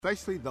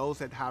especially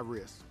those at high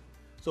risk.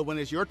 So when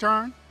it's your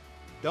turn,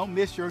 don't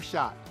miss your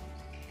shot.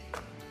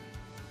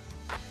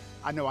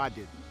 I know I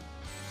didn't.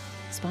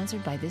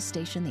 Sponsored by this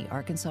station, the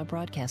Arkansas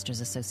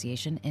Broadcasters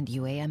Association, and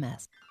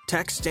UAMS.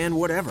 Text and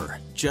whatever.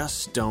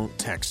 Just don't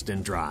text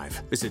and drive.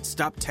 Visit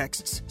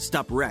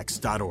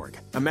StopTextsStopWrecks.org.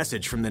 A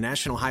message from the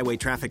National Highway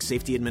Traffic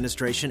Safety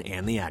Administration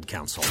and the Ad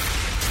Council.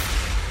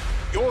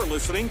 You're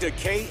listening to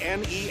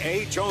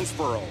KNEA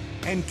Jonesboro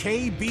and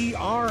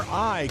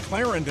KBRI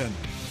Clarendon.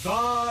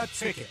 The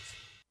Ticket.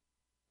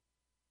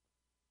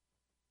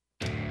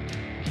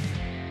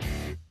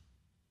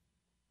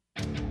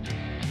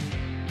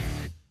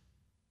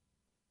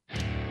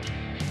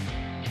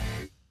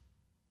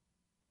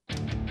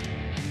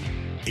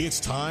 It's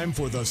time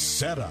for The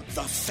Setup,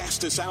 the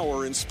fastest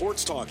hour in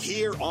sports talk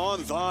here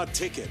on The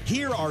Ticket.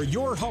 Here are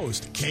your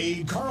hosts,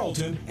 Cade,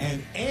 Carlton,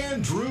 and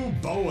Andrew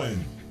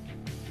Bowen.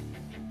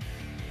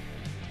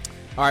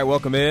 All right,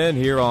 welcome in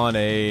here on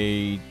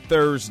a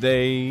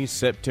Thursday,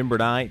 September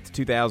 9th,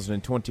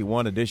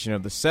 2021 edition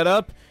of The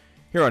Setup.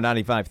 Here on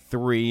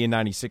 95.3 and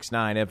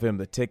 96.9 FM,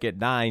 The Ticket,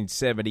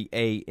 970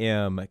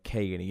 AM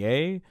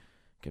KNEA. You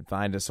can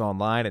find us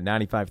online at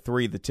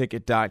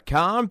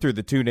 953theticket.com through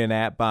the TuneIn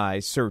app by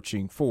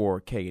searching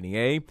for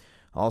KNEA.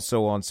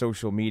 Also on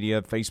social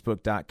media,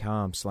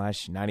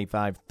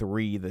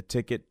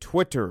 facebook.com/953theticket,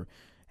 Twitter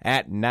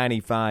at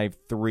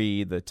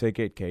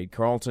 953theticket. Cade,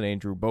 Carlton,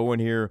 Andrew Bowen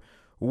here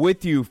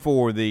with you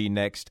for the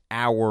next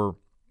hour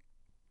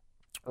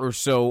or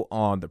so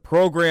on the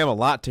program. A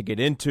lot to get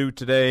into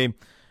today.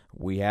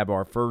 We have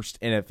our first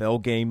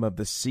NFL game of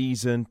the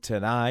season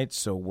tonight,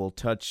 so we'll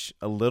touch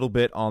a little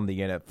bit on the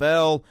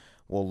NFL.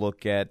 We'll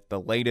look at the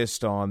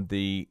latest on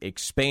the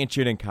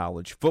expansion in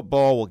college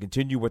football. We'll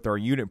continue with our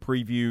unit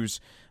previews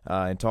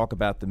and talk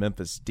about the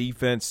Memphis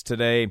defense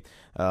today.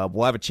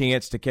 We'll have a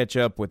chance to catch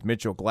up with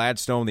Mitchell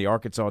Gladstone, the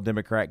Arkansas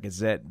Democrat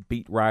Gazette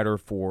beat writer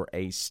for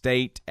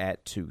A-State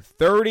at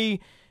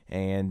 2:30.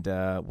 And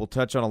we'll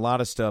touch on a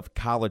lot of stuff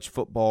college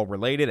football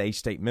related,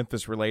 A-State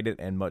Memphis related,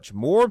 and much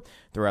more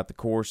throughout the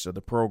course of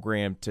the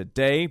program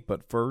today.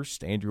 But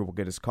first, Andrew will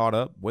get us caught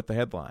up with the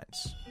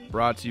headlines.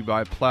 Brought to you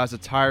by Plaza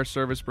Tire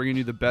Service, bringing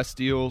you the best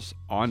deals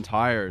on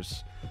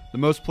tires. The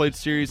most played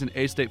series in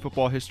A-State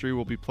football history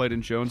will be played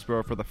in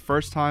Jonesboro for the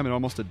first time in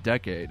almost a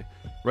decade.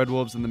 Red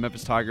Wolves and the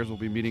Memphis Tigers will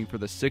be meeting for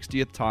the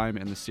 60th time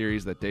in the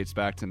series that dates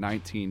back to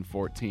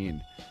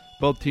 1914.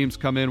 Both teams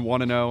come in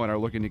 1-0 and are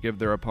looking to give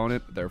their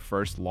opponent their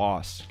first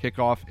loss.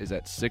 Kickoff is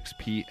at 6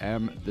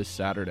 p.m. this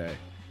Saturday.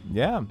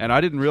 Yeah. And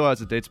I didn't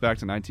realize it dates back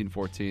to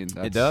 1914.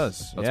 It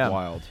does. That's yeah.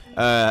 wild.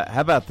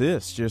 How about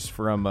this? Just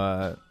from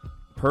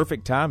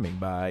perfect timing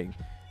by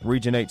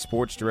Region 8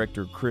 Sports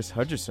Director Chris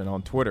Hutchison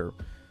on Twitter.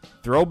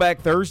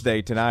 Throwback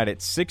Thursday tonight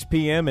at 6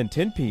 p.m. and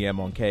 10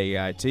 p.m. on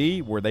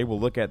KAIT, where they will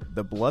look at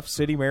the Bluff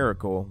City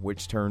Miracle,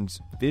 which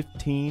turns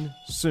 15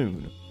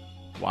 soon.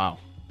 Wow.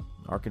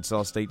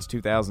 Arkansas State's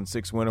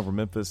 2006 win over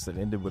Memphis that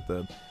ended with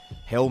a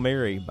Hail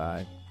Mary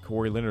by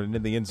Corey Leonard into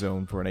the end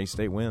zone for an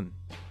A-State win.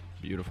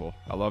 Beautiful.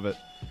 I love it.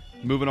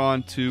 Moving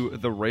on to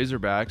the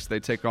Razorbacks. They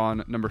take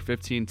on number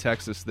 15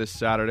 Texas this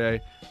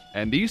Saturday,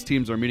 and these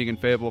teams are meeting in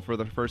Fayetteville for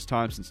the first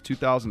time since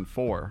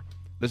 2004.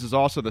 This is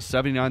also the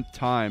 79th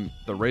time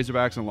the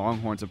Razorbacks and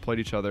Longhorns have played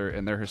each other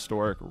in their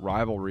historic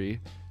rivalry.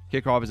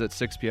 Kickoff is at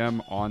 6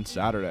 p.m. on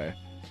Saturday.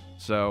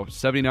 So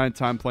 79th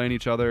time playing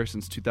each other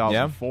since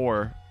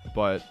 2004,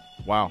 but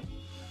wow.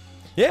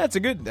 Yeah, it's a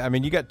good, I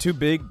mean, you got two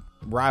big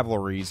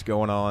rivalries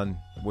going on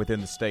within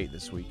the state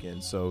this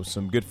weekend, so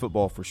some good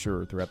football for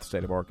sure throughout the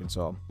state of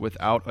Arkansas.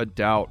 Without a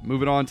doubt.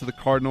 Moving on to the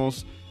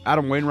Cardinals.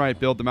 Adam Wainwright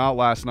bailed them out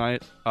last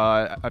night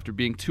after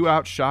being 2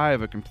 outs shy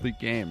of a complete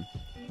game.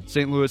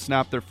 St. Louis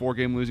snapped their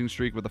 4-game losing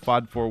streak with a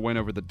 5-4 win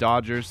over the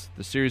Dodgers.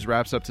 The series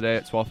wraps up today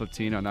at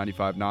 12:15 on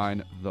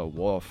 95.9 The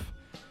Wolf.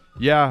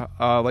 Yeah,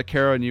 like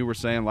Kara and you were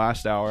saying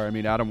last hour, I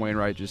mean, Adam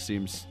Wainwright just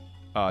seems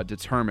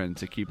determined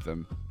to keep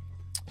them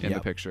in the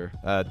picture.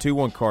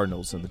 2-1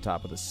 Cardinals in the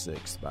top of the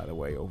 6th, by the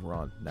way, over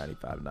on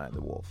 95.9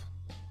 The Wolf.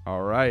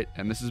 All right,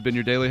 and this has been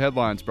your Daily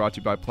Headlines brought to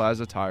you by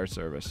Plaza Tire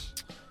Service.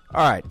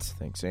 All right,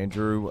 thanks,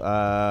 Andrew.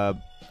 All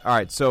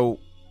right, so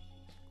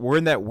we're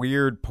in that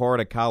weird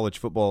part of college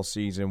football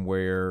season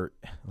where,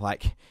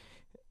 like,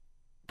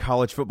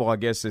 college football, I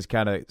guess, is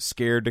kind of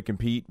scared to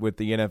compete with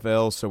the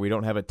NFL, so we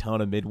don't have a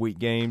ton of midweek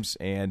games.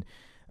 And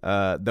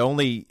the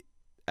only,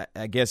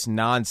 I guess,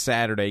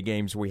 non-Saturday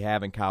games we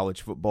have in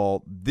college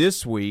football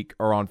this week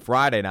are on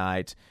Friday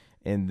night.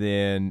 And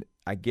then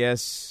I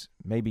guess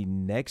maybe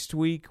next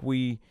week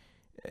we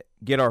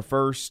get our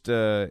first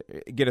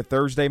get a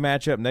Thursday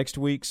matchup next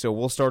week. So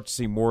we'll start to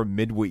see more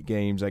midweek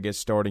games, I guess,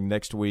 starting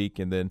next week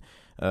and then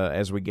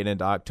as we get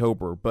into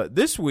October. But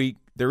this week,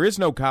 there is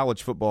no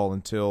college football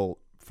until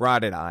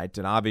Friday night,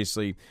 and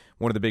obviously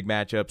one of the big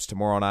matchups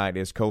tomorrow night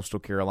is Coastal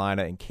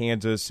Carolina and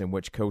Kansas, in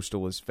which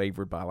Coastal is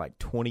favored by like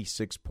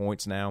 26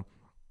 points now.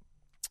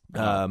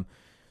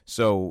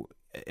 So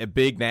a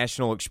big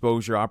national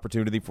exposure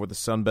opportunity for the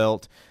Sun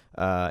Belt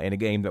in a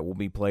game that will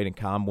be played in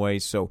Conway.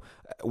 So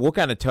we'll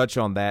kind of touch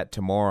on that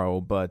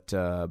tomorrow, but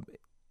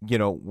you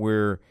know,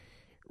 we're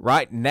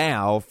right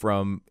now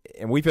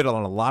and we've hit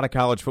on a lot of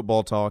college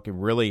football talk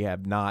and really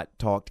have not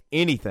talked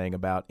anything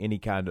about any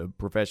kind of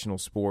professional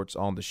sports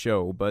on the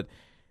show, but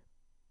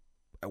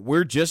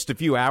we're just a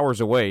few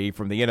hours away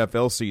from the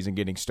NFL season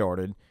getting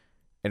started,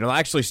 and it'll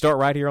actually start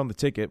right here on the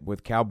ticket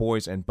with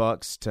Cowboys and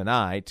Bucks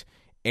tonight,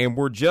 and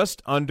we're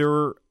just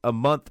under a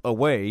month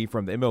away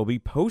from the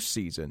MLB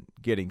postseason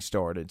getting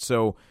started.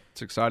 So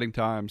it's exciting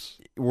times.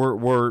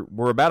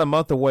 We're about a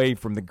month away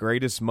from the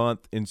greatest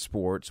month in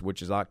sports,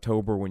 which is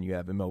October, when you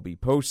have MLB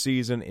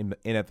postseason,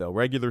 NFL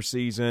regular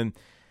season,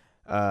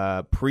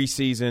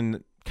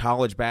 preseason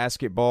college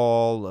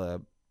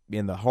basketball,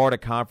 in the heart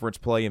of conference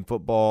play in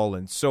football,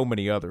 and so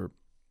many other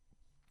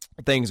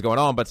things going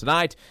on. But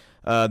tonight,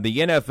 the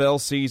NFL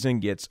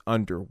season gets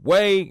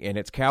underway, and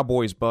it's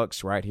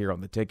Cowboys-Bucks right here on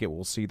the ticket.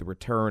 We'll see the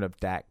return of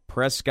Dak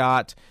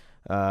Prescott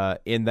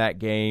in that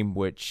game,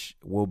 which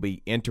will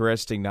be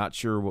interesting. Not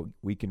sure what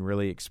we can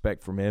really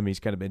expect from him. He's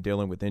kind of been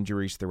dealing with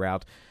injuries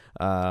throughout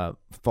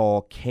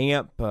fall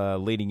camp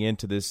leading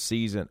into this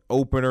season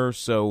opener,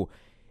 so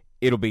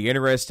it'll be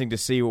interesting to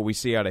see what we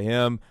see out of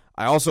him.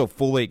 I also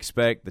fully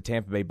expect the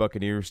Tampa Bay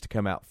Buccaneers to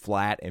come out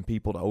flat and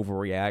people to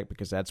overreact,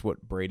 because that's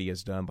what Brady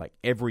has done like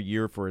every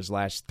year for his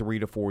last 3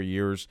 to 4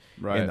 years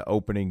in the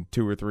opening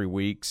 2 or 3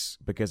 weeks,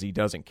 because he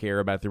doesn't care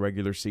about the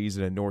regular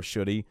season, and nor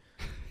should he.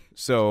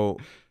 So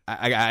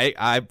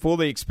I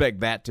fully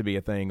expect that to be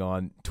a thing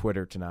on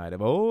Twitter tonight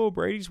of,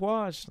 Brady's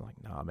washed. I'm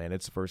like, nah, man,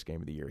 it's the first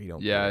game of the year. He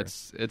don't care.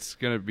 It's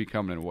going to be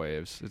coming in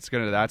waves. That's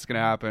going to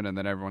happen, and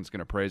then everyone's going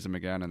to praise him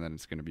again, and then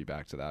it's going to be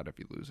back to that if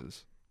he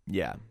loses.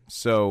 Yeah.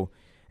 So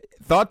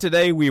thought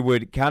today we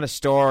would kind of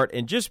start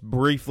and just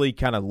briefly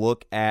kind of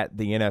look at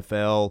the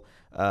NFL.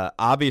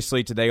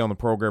 Obviously, today on the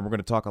program, we're going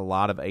to talk a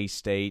lot of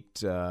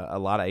A-State,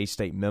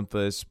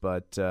 Memphis,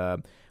 but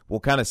we'll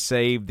kind of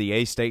save the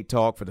A-State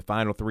talk for the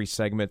final 3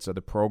 segments of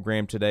the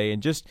program today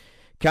and just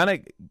kind of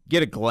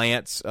get a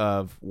glance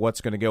of what's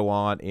going to go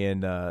on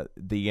in the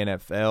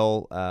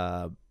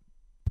NFL.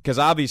 Because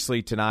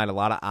obviously tonight a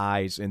lot of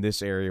eyes in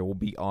this area will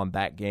be on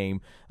that game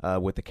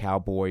with the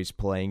Cowboys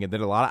playing, and then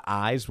a lot of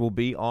eyes will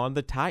be on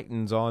the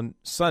Titans on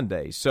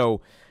Sunday.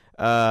 So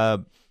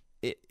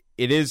it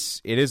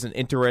is an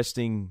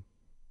interesting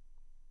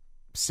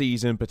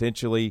season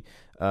potentially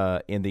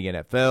in the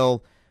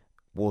NFL.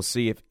 We'll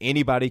see if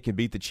anybody can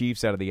beat the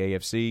Chiefs out of the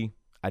AFC.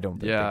 I don't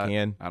think they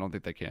can. I don't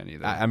think they can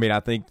either. I mean, I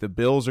think the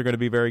Bills are going to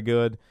be very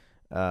good.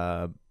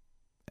 I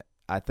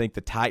think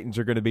the Titans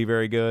are going to be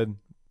very good.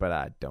 But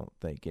I don't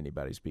think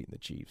anybody's beating the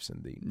Chiefs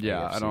in the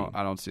AFC.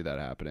 I don't see that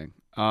happening.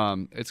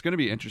 It's going to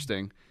be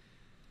interesting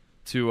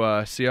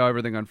to see how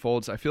everything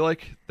unfolds. I feel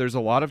like there's a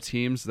lot of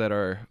teams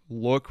that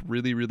look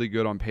really, really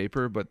good on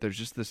paper, but there's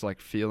just this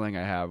like feeling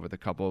I have with a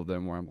couple of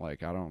them where I'm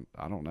like, I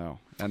don't know.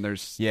 And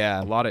there's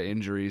a lot of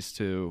injuries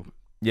too.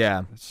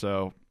 Yeah.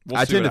 So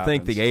I tend to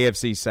think the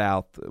AFC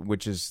South,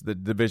 which is the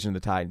division the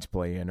Titans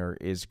play in,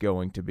 is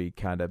going to be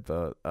kind of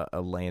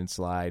a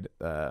landslide.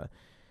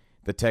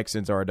 The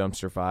Texans are a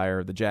dumpster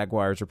fire. The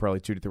Jaguars are probably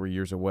 2 to 3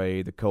 years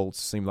away. The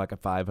Colts seem like a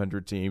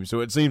 500 team.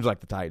 So it seems like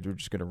the Titans are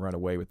just going to run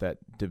away with that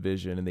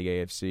division in the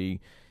AFC.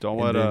 Don't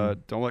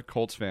let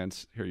Colts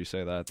fans hear you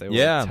say that. They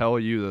will tell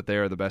you that they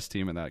are the best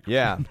team in that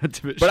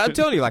division. But I'm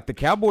telling you, like the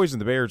Cowboys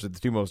and the Bears are the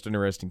 2 most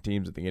interesting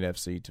teams in the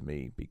NFC to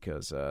me,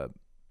 because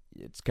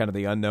it's kind of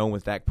the unknown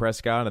with Dak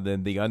Prescott, and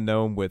then the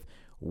unknown with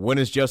when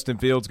is Justin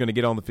Fields going to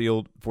get on the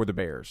field for the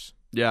Bears.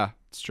 Yeah,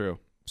 it's true.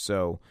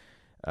 So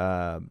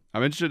I'm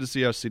interested to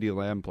see how CeeDee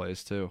Lamb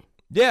plays too.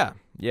 Yeah.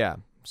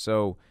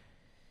 So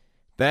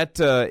that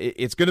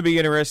it's going to be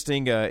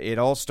interesting. It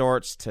all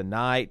starts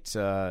tonight.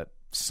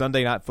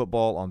 Sunday Night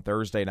Football on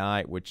Thursday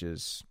night, which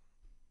is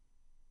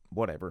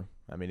whatever.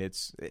 I mean,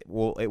 it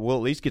will at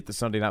least get the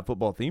Sunday Night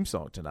Football theme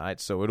song tonight,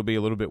 so it'll be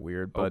a little bit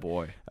weird. But,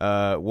 oh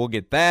boy, we'll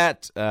get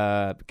that.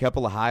 A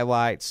couple of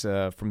highlights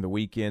from the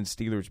weekend: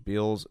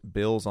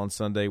 Steelers-Bills on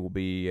Sunday will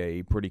be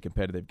a pretty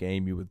competitive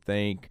game, you would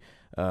think.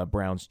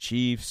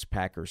 Browns-Chiefs,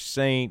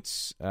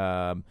 Packers-Saints,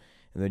 and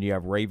then you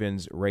have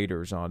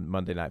Ravens-Raiders on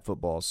Monday Night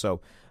Football.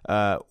 So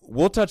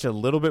we'll touch a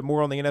little bit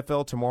more on the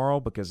NFL tomorrow,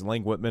 because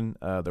Lang Whitman,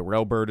 the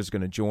Railbird, is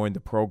going to join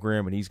the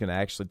program, and he's going to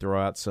actually throw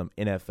out some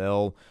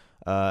NFL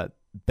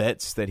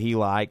bets that he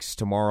likes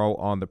tomorrow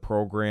on the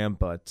program.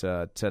 But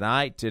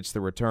tonight, it's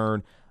the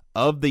return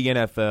of the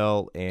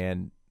NFL,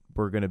 and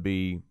we're going to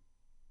be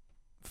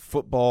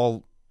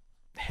football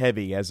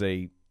heavy as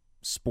a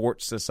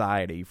sports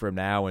society from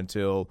now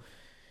until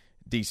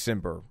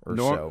December or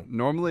so.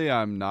 Normally,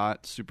 I'm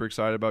not super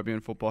excited about being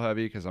football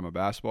heavy because I'm a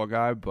basketball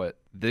guy, but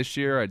this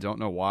year, I don't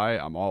know why,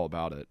 I'm all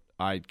about it.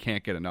 I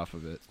can't get enough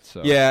of it.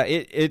 So yeah,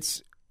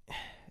 it's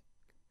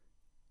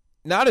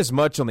not as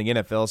much on the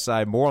NFL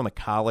side, more on the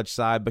college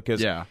side,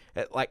 because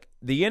like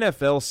the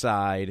NFL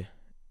side,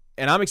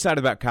 and I'm excited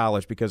about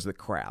college because of the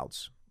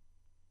crowds,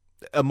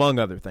 among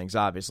other things,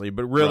 obviously,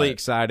 but really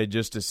excited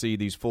just to see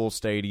these full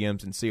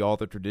stadiums and see all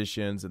the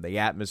traditions and the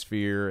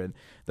atmosphere and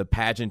the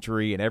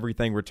pageantry and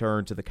everything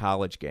return to the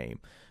college game.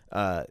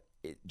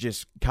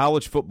 just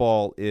college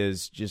football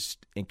is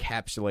just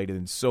encapsulated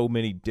in so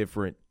many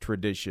different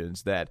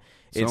traditions that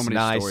it's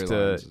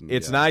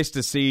nice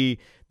to see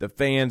the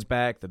fans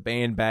back, the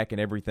band back, and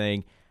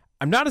everything.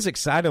 I'm not as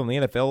excited on the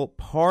NFL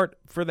part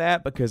for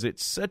that because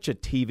it's such a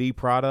TV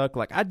product.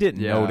 Like, I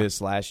didn't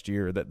notice last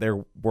year that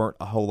there weren't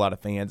a whole lot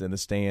of fans in the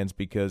stands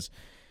because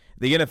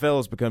the NFL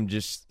has become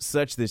just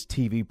such this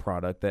TV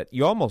product that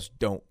you almost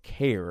don't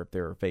care if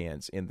there are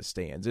fans in the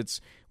stands.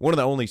 It's one of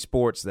the only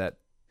sports that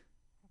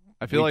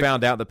I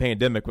found out the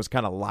pandemic was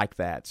kind of like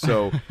that.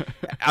 So,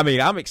 I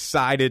mean, I'm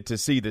excited to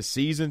see the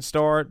season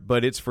start,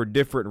 but it's for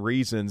different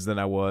reasons than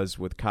I was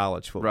with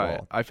college football.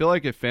 Right. I feel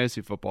like if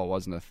fantasy football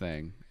wasn't a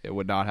thing, it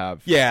would not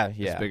have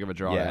as big of a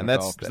draw. Yeah, and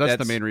that's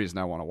the main reason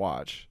I want to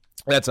watch.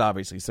 That's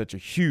obviously such a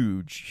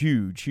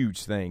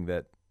huge thing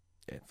that,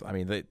 I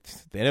mean, the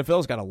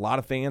NFL's got a lot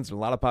of fans and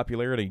a lot of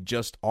popularity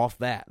just off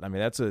that. I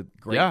mean, that's a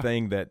great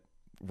thing that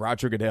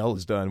Roger Goodell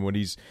has done when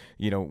he's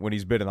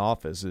been in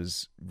office,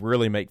 is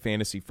really make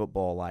fantasy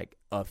football like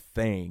a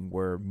thing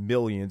where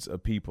millions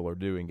of people are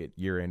doing it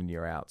year in and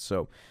year out.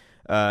 So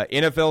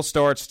NFL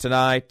starts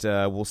tonight.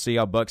 We'll see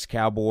how Bucks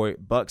Cowboys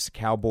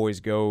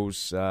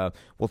goes.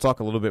 We'll talk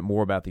a little bit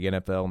more about the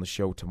NFL on the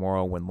show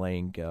tomorrow when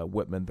Lang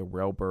Whitman, the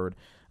Railbird,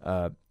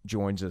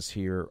 joins us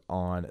here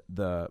on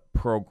the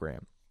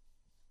program.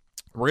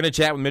 We're going to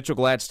chat with Mitchell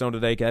Gladstone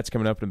today. That's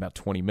coming up in about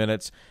 20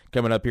 minutes.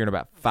 Coming up here in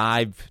about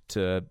 5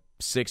 to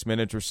 6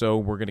 minutes or so,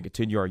 we're going to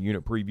continue our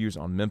unit previews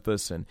on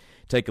Memphis and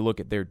take a look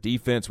at their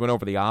defense. Went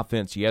over the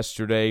offense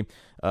yesterday.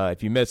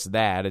 If you missed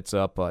that, it's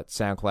up at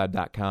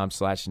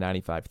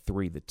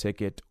soundcloud.com/953 the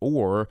ticket,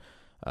 or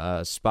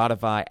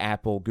Spotify,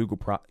 Apple, Google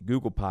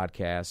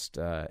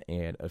Podcast,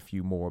 and a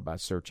few more by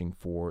searching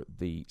for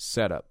the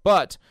setup.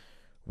 But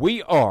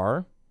we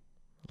are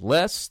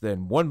less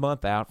than 1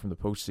 month out from the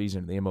postseason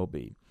of the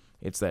MLB.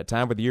 It's that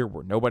time of the year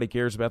where nobody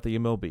cares about the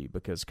MLB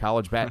because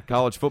college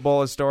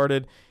football has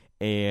started,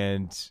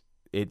 and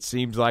it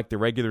seems like the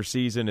regular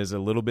season is a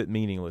little bit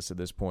meaningless at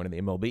this point in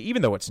the MLB,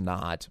 even though it's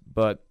not.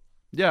 But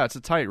yeah, it's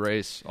a tight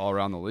race all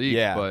around the league,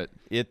 but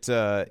it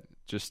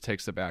just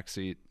takes the back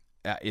seat.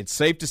 It's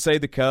safe to say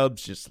the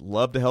Cubs just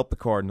love to help the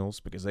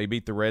Cardinals because they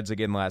beat the Reds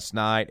again last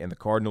night, and the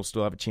Cardinals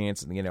still have a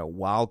chance in the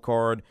wild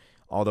card.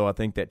 Although I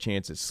think that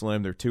chance is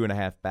slim. They're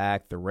 2.5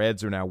 back. The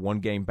Reds are now 1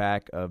 game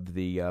back of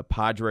the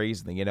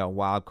Padres in the NL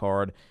wild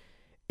card.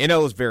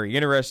 NL is very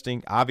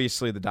interesting.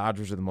 Obviously, the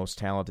Dodgers are the most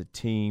talented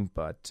team,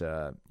 but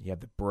you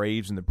have the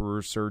Braves and the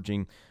Brewers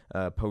surging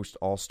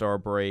post-All-Star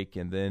break.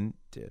 And then,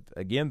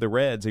 again, the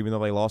Reds, even though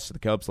they lost to the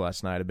Cubs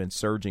last night, have been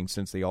surging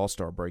since the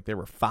All-Star break. They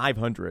were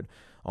 500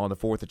 on the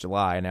 4th of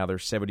July, and now they're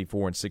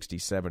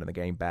 74-67 in the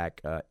game back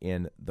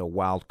in the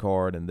wild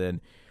card. And then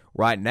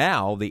right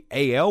now, the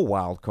AL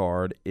wild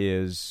card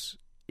is,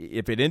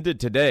 if it ended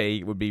today,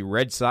 it would be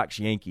Red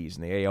Sox-Yankees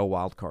in the AL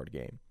wild card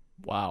game.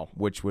 Wow.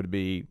 Which would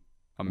be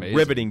amazing,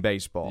 riveting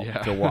baseball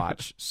to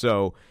watch.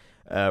 So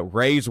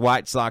Rays,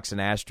 White Sox,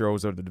 and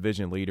Astros are the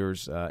division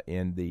leaders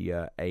in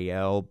the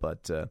AL.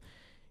 But,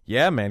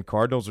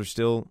 Cardinals are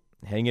still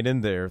hanging in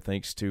there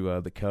thanks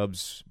to the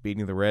Cubs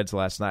beating the Reds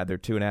last night. They're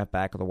 2.5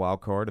 back of the wild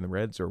card, and the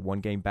Reds are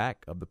 1 game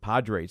back of the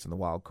Padres in the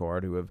wild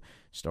card, who have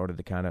started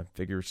to kind of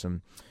figure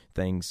some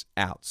things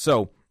out.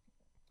 So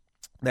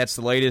that's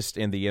the latest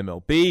in the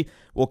MLB.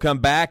 We'll come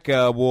back.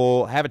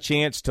 We'll have a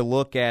chance to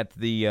look at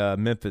the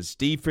Memphis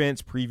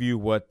defense, preview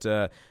what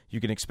you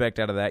can expect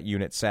out of that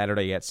unit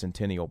Saturday at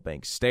Centennial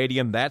Bank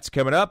Stadium. That's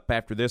coming up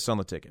after this on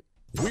The Ticket.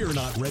 We're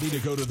not ready to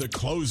go to the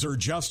closer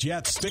just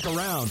yet. Stick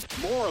around.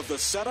 More of the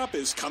setup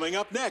is coming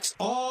up next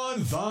on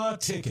The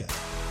Ticket.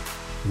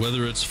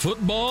 Whether it's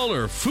football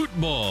or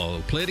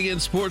football, Play It Again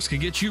Sports can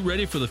get you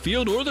ready for the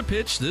field or the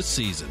pitch this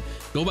season.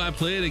 Go by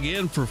Play It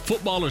Again for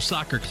football or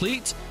soccer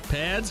cleats,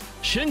 pads,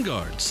 shin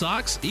guards,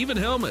 socks, even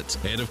helmets.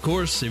 And of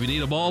course, if you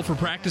need a ball for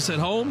practice at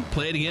home,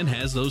 Play It Again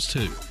has those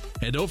too.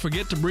 And don't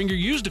forget to bring your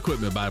used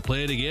equipment by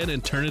Play It Again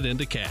and turn it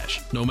into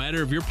cash. No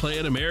matter if you're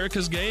playing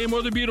America's game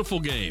or the beautiful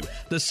game,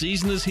 the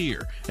season is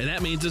here. And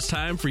that means it's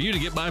time for you to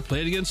get by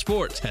Play It Again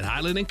Sports at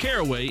Highland and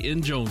Caraway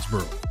in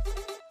Jonesboro.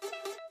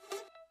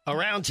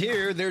 Around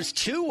here, there's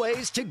 2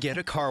 ways to get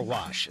a car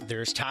wash.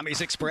 There's Tommy's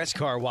Express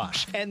Car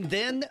Wash, and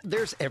then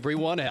there's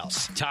everyone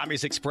else.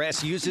 Tommy's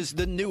Express uses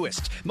the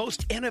newest,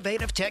 most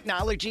innovative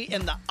technology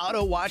in the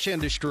auto wash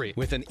industry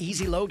with an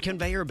easy load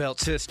conveyor belt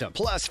system,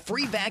 plus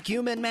free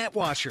vacuum and mat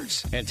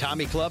washers. And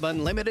Tommy Club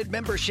Unlimited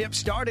membership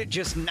start at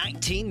just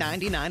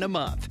 $19.99 a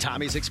month.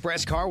 Tommy's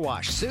Express Car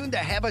Wash, soon to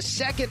have a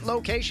second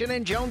location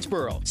in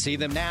Jonesboro. See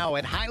them now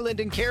at Highland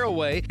and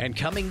Caraway, and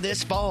coming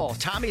this fall,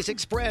 Tommy's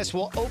Express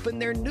will open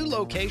their new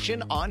location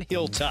on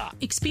Hilltop.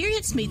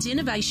 Experience meets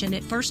innovation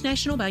at First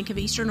National Bank of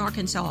Eastern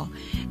Arkansas.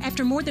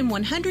 After more than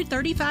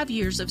 135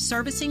 years of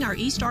servicing our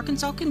East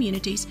Arkansas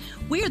communities,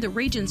 we are the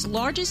region's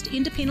largest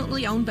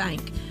independently owned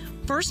bank.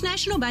 First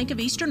National Bank of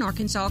Eastern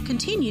Arkansas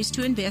continues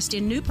to invest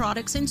in new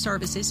products and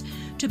services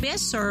to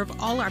best serve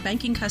all our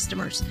banking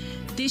customers.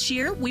 This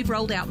year, we've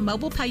rolled out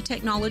mobile pay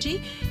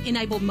technology,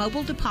 enabled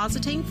mobile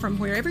depositing from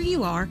wherever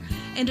you are,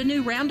 and a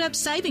new Roundup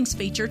savings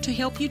feature to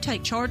help you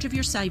take charge of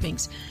your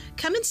savings.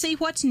 Come and see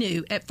what's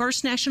new at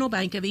First National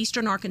Bank of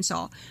Eastern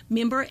Arkansas,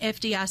 member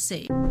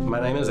FDIC.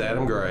 My name is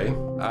Adam Gray.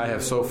 I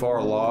have so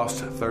far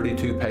lost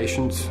 32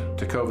 patients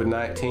to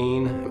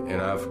COVID-19,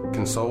 and I've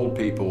consoled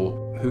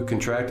people who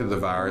contracted the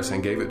virus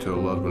and gave it to a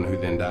loved one who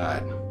then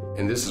died.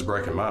 And this is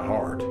breaking my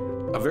heart.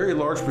 A very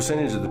large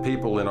percentage of the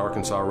people in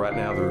Arkansas right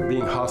now that are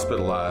being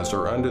hospitalized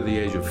are under the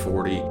age of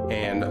 40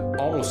 and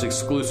almost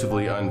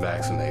exclusively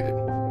unvaccinated.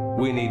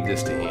 We need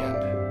this to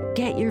end.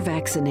 Get your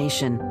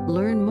vaccination.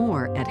 Learn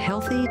more at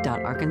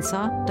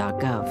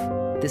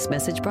healthy.arkansas.gov. This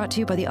message brought to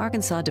you by the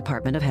Arkansas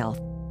Department of Health.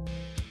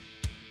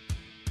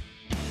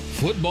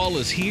 Football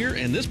is here,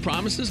 and this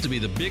promises to be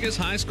the biggest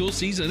high school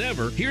season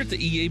ever here at the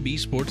EAB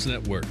Sports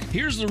Network.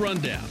 Here's the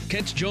rundown.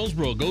 Catch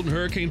Jonesboro Golden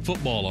Hurricane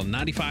football on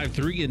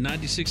 95.3 and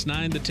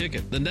 96.9 The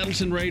Ticket. The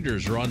Nettleton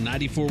Raiders are on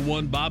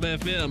 94.1 Bob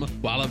FM,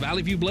 while the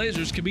Valley View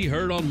Blazers can be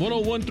heard on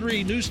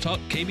 101.3 News Talk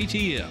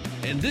KBTM.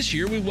 And this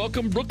year, we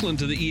welcome Brooklyn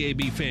to the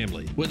EAB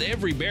family, with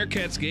every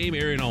Bearcats game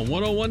airing on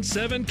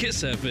 101.7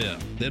 KISS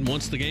FM. Then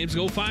once the games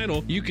go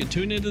final, you can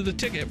tune into The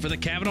Ticket for the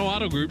Cavanaugh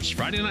Auto Group's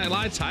Friday Night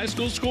Lights High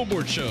School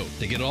Scoreboard Show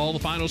to get all the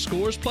final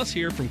scores, plus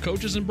hear from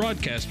coaches and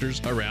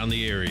broadcasters around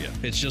the area.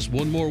 It's just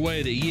one more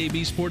way the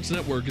EAB Sports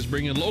Network is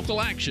bringing local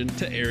action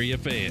to area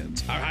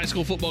fans. Our high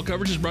school football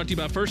coverage is brought to you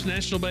by First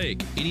National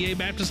Bank, EDA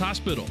Baptist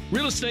Hospital,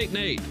 Real Estate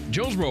Nate,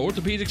 Jonesboro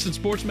Orthopedics and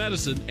Sports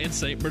Medicine, and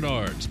St.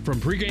 Bernard's. From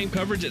pregame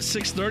coverage at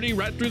 6:30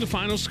 right through the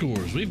final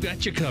scores, we've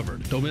got you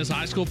covered. Don't miss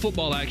high school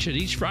football action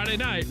each Friday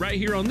night right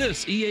here on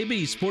this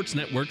EAB Sports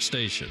Network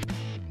station.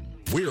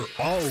 We're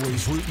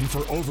always rooting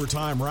for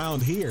overtime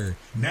round here.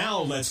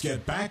 Now let's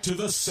get back to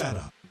the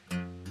setup.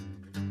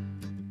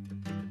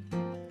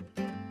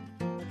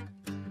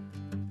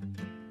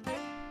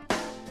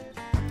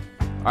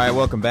 All right,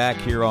 welcome back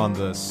here on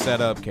the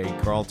setup. Cade,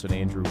 Carlton,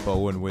 Andrew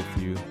Bowen with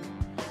you.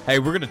 Hey,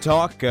 we're going to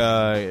talk,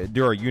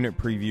 do our unit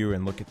preview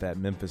and look at that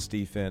Memphis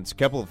defense. A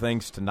couple of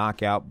things to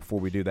knock out before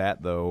we do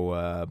that,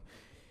 though. It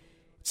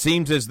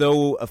seems as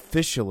though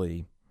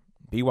officially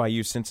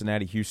BYU,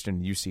 Cincinnati, Houston,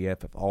 and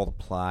UCF have all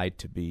applied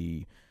to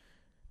be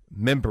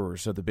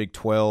members of the Big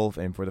 12,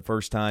 and for the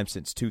first time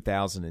since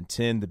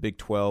 2010, the Big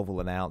 12 will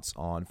announce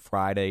on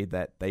Friday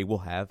that they will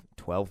have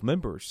 12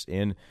 members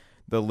in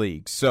the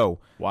league. So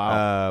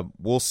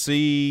we'll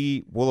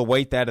see. We'll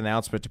await that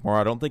announcement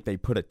tomorrow. I don't think they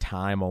put a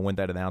time on when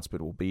that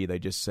announcement will be. They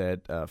just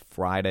said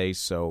Friday,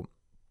 so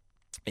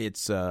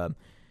it's we'll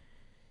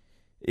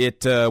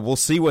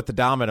see what the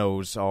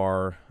dominoes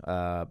are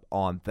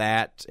on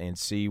that and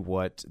see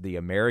what the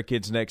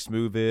Americans' next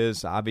move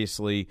is.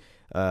 Obviously,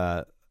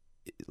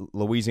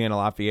 Louisiana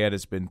Lafayette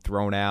has been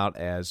thrown out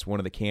as one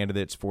of the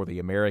candidates for the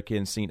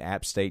Americans. Seen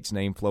App State's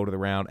name floated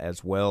around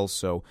as well.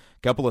 So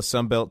a couple of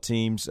Sunbelt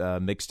teams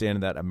mixed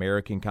in that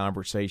American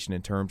conversation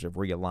in terms of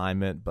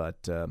realignment.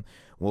 But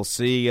we'll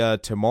see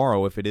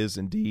tomorrow if it is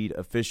indeed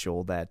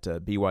official that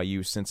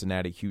BYU,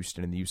 Cincinnati,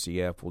 Houston, and the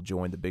UCF will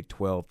join the Big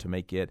 12 to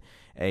make it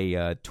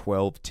a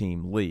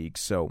 12-team league.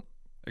 So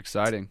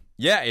exciting.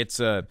 Yeah, it's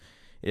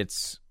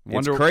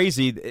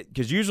crazy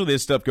because usually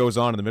this stuff goes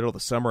on in the middle of the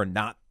summer and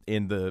not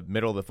in the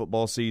middle of the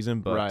football season.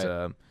 But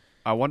right.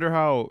 I wonder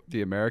how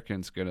the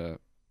Americans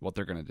what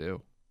they're gonna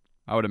do.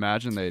 I would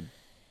imagine they'd.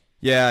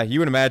 Yeah, you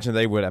would imagine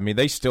they would. I mean,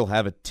 they still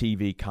have a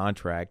TV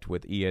contract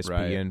with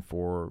ESPN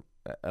for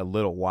a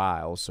little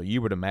while, so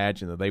you would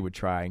imagine that they would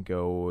try and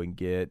go and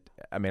get.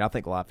 I mean, I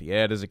think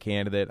Lafayette is a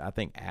candidate. I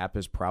think App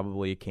is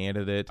probably a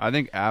candidate. I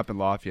think App and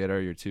Lafayette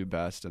are your two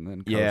best, and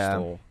then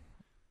Coastal.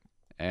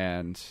 Yeah.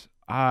 And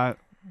I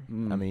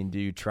mean, do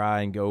you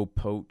try and go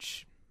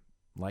poach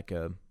like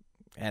a?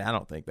 And I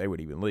don't think they would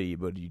even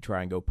leave, but do you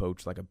try and go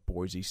poach like a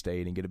Boise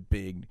State and get a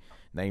big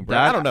name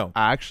brand? I don't know.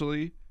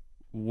 Actually,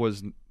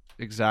 was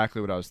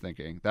exactly what I was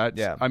thinking. I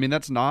mean,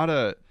 it's not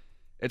a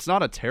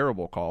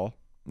terrible call.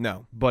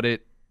 No, but I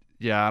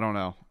don't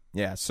know.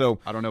 Yeah, so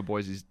I don't know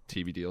Boise's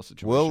TV deal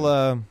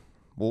situation.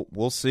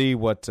 We'll see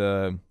what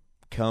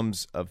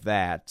comes of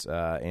that,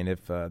 and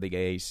if the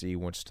AAC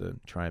wants to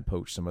try and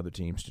poach some other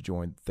teams to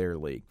join their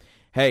league.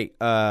 Hey,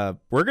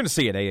 we're going to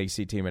see an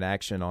AAC team in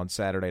action on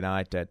Saturday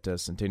night at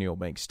Centennial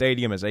Bank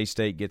Stadium as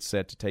A-State gets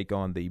set to take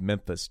on the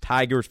Memphis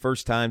Tigers.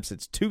 First time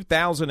since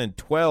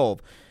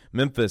 2012,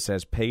 Memphis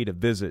has paid a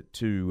visit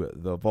to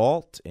the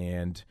Vault,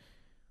 and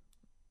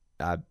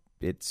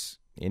it's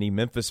any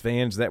Memphis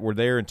fans that were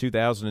there in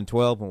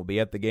 2012 and will be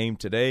at the game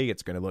today,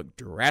 it's going to look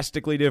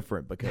drastically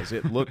different because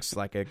it looks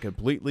like a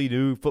completely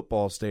new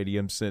football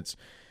stadium since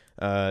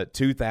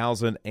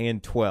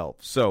 2012.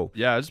 So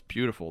yeah, it's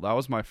beautiful. That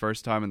was my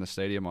first time in the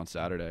stadium on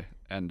Saturday,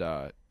 and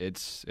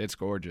it's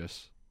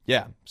gorgeous.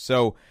 Yeah.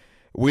 So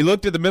we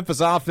looked at the Memphis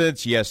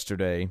offense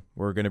yesterday.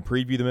 We're going to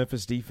preview the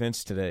Memphis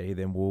defense today.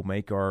 Then we'll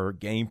make our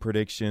game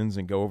predictions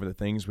and go over the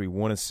things we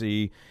want to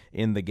see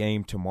in the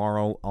game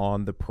tomorrow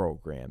on the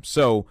program.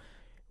 So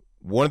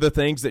One of the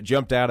things that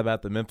jumped out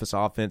about the Memphis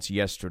offense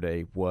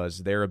yesterday was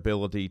their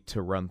ability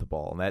to run the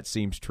ball, and that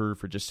seems true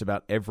for just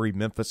about every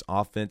Memphis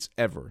offense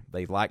ever.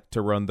 They like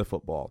to run the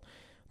football.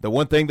 The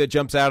one thing that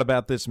jumps out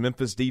about this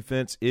Memphis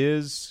defense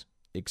is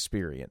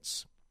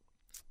experience.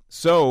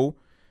 So,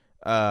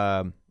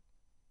 and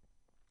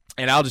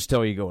I'll just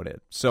tell you going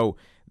in. So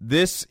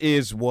this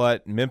is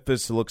what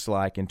Memphis looks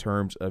like in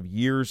terms of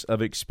years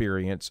of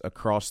experience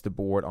across the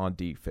board on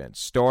defense,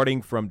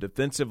 starting from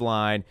defensive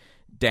line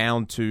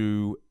down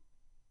to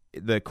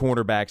the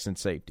cornerbacks and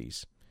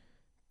safeties.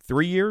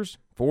 3 years,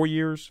 4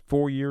 years,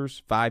 4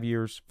 years, 5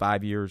 years,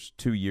 5 years,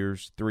 2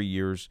 years, 3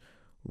 years,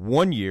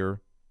 1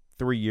 year,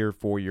 3 year,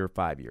 4 year,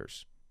 5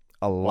 years.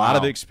 A lot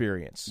of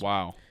experience.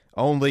 Wow.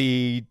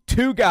 Only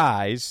 2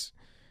 guys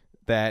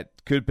that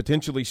could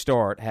potentially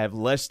start have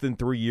less than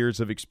 3 years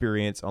of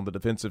experience on the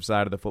defensive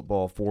side of the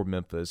football for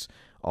Memphis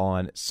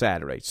on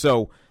Saturday.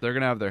 So they're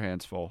going to have their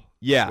hands full.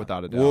 Yeah.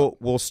 Without a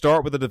doubt. We'll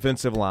start with the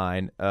defensive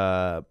line.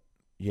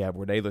 You have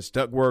Redalis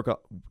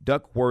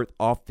Duckworth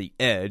off the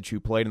edge, who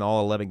played in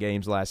all 11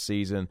 games last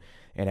season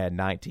and had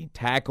 19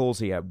 tackles.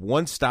 He had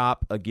 1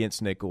 stop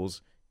against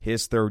Nichols,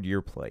 his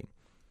third-year play.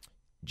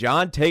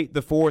 John Tate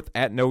IV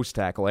at nose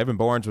tackle. Evan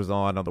Barnes was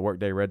on the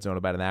Workday Red Zone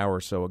about an hour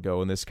or so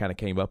ago, and this kind of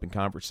came up in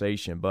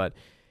conversation. But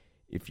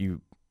if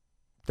you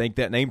think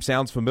that name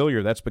sounds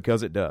familiar, that's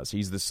because it does.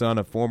 He's the son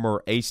of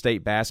former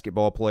A-State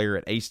basketball player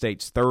at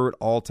A-State's third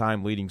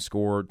all-time leading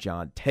scorer,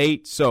 John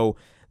Tate. So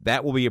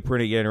that will be a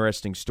pretty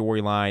interesting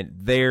storyline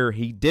there.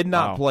 He did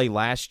not play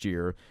last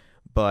year,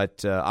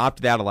 but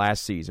opted out of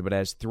last season, but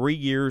has 3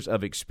 years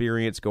of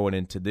experience going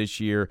into this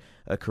year,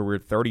 a career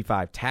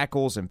 35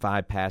 tackles and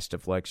 5 pass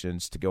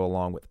deflections to go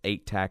along with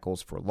 8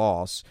 tackles for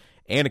loss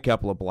and a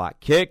couple of block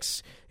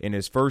kicks. In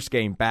his first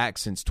game back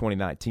since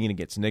 2019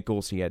 against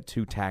Nichols, he had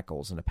 2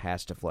 tackles and a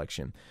pass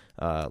deflection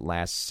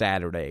last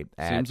Saturday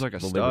at the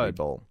Liberty stud.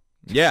 Bowl.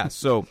 Yeah,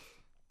 so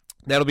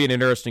that'll be an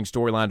interesting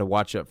storyline to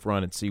watch up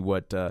front and see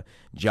what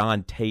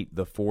John Tate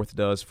IV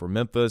does for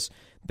Memphis.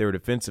 Their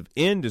defensive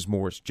end is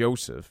Morris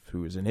Joseph,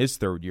 who is in his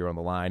third year on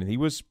the line, and he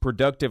was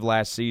productive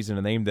last season,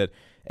 a name that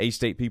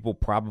A-State people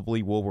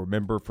probably will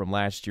remember from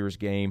last year's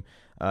game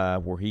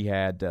where he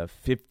had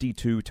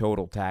 52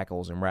 total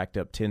tackles and racked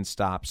up 10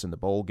 stops in the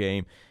bowl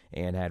game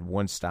and had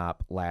 1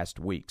 stop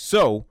last week.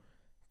 So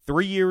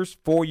 3 years,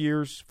 4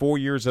 years, 4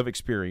 years of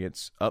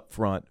experience up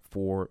front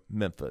for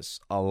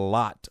Memphis. A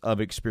lot of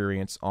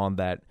experience on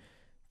that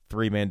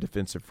 3-man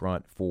defensive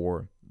front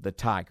for the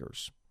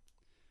Tigers.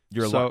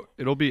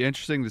 It'll be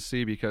interesting to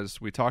see because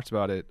we talked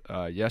about it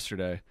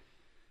yesterday.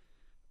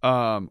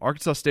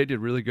 Arkansas State did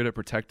really good at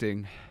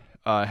protecting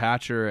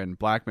Hatcher and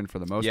Blackman for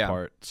the most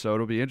part. So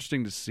it'll be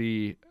interesting to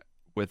see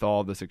with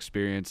all this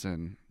experience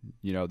and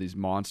these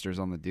monsters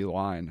on the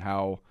D-line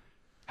how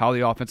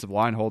the offensive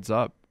line holds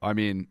up. I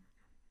mean,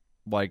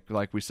 like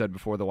we said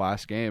before the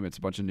last game, it's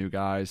a bunch of new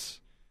guys.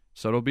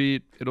 So it'll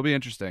be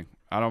interesting.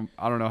 I don't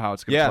know how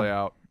it's going to play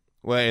out.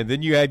 Well, and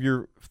then you have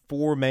your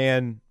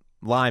 4-man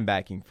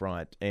linebacking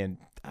front, and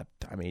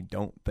I mean,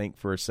 don't think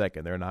for a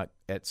second they're not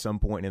at some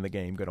point in the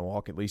game going to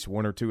walk at least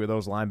 1 or 2 of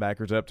those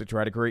linebackers up to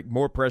try to create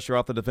more pressure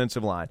off the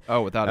defensive line.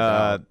 Oh, without a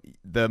doubt.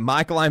 The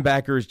Mike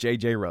linebacker is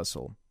J.J.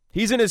 Russell.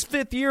 He's in his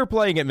 5th year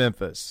playing at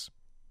Memphis,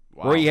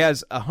 where he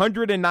has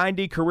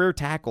 190 career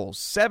tackles,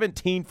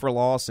 17 for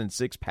loss, and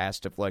 6 pass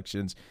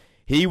deflections.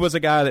 He was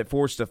a guy that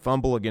forced a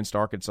fumble against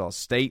Arkansas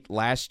State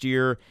last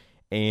year,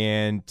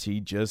 and he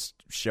just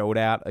showed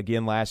out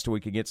again last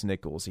week against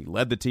Nichols. He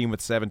led the team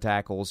with 7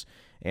 tackles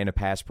and a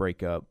pass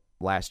breakup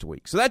last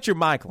week. So that's your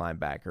Mike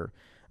linebacker.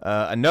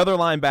 Another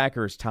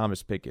linebacker is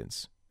Thomas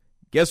Pickens.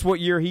 Guess what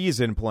year he's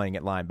in playing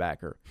at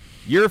linebacker?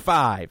 Year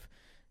 5,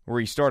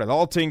 where he started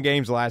all 10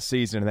 games last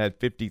season and had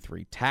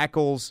 53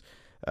 tackles.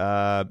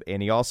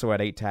 And he also had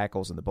 8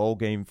 tackles in the bowl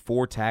game,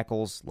 4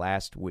 tackles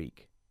last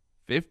week.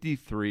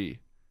 53.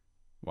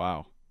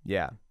 Wow.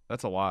 Yeah.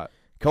 That's a lot.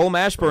 Cole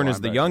Mashburn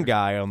is the young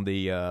guy on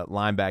the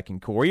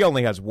linebacking core. He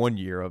only has 1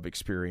 year of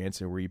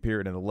experience, and where he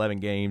appeared in 11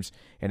 games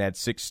and had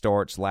 6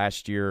 starts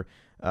last year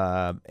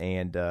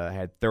and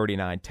had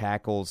 39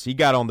 tackles. He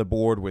got on the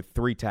board with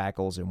 3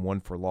 tackles and 1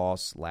 for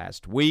loss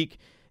last week.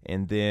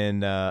 And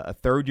then a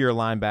third-year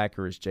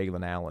linebacker is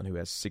Jalen Allen, who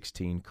has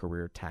 16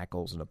 career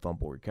tackles and a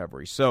fumble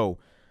recovery. So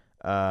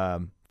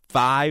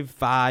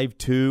 5,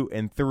 2,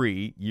 and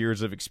 3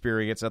 years of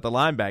experience at the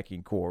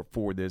linebacking core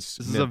for this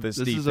Memphis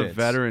defense. This is a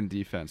veteran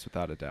defense,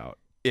 without a doubt.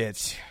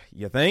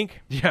 You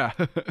think? Yeah.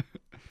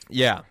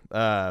 Yeah.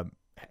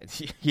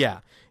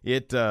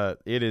 It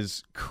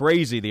is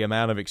crazy the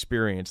amount of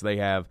experience they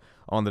have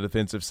on the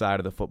defensive side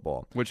of the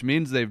football. Which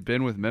means they've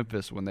been with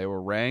Memphis when they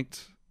were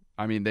ranked.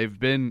 I mean, they've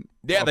been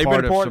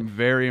part of some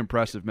very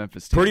impressive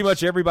Memphis teams. Pretty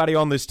much everybody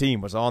on this team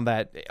was on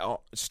that,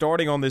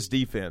 starting on this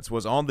defense,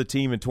 was on the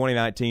team in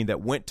 2019 that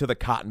went to the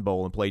Cotton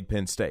Bowl and played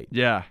Penn State.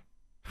 Yeah.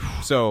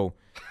 So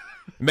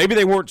maybe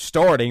they weren't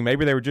starting.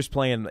 Maybe they were just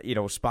playing,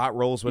 spot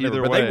roles, whatever.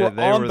 Either but way, they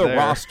were on the there.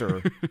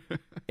 roster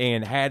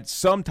and had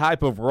some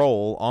type of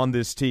role on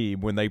this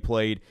team when they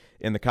played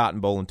in the Cotton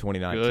Bowl in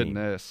 2019.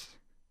 Goodness.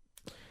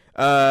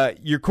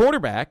 Your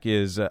quarterback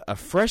is a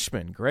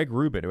freshman, Greg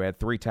Rubin, who had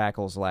 3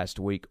 tackles last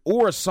week,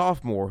 or a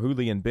sophomore,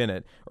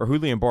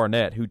 Julian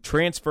Barnett, who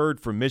transferred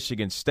from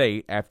Michigan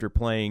State after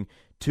playing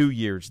 2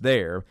 years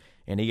there,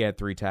 and he had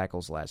 3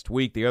 tackles last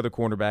week. The other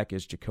cornerback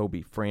is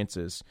Jacoby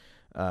Francis,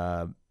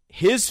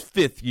 his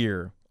 5th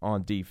year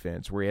on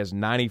defense, where he has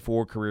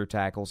 94 career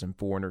tackles and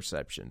 4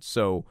 interceptions.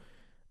 So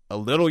a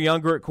little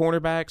younger at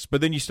cornerbacks,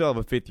 but then you still have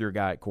a 5th-year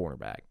guy at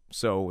cornerback.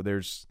 So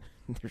there's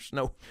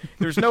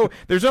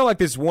no like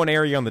this one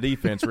area on the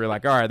defense where you're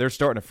like, all right, they're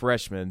starting a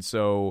freshman,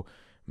 so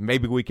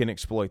maybe we can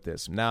exploit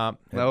this. Nah,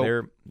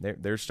 no.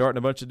 They're starting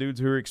a bunch of dudes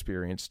who are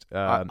experienced.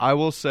 I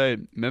will say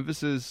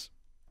Memphis's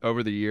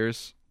over the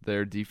years,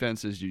 their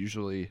defense is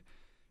usually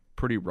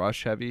pretty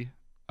rush heavy.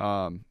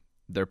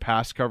 Their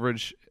pass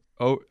coverage,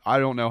 I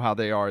don't know how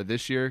they are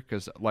this year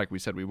because, like we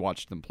said, we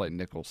watched them play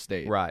Nicholls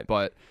State. Right.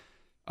 But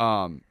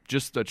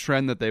just the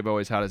trend that they've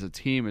always had as a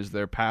team is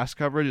their pass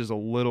coverage is a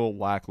little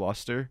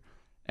lackluster.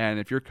 And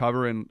if you're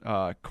covering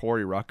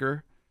Corey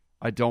Rucker,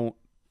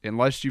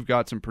 unless you've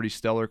got some pretty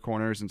stellar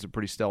corners and some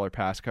pretty stellar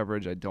pass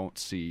coverage,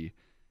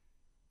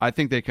 I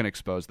think they can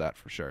expose that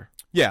for sure.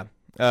 Yeah.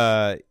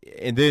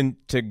 And then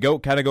to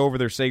go over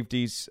their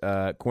safeties,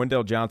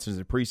 Quindell Johnson is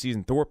a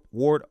preseason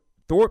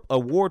Thorpe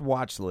Award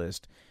watch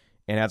list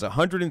and has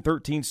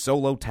 113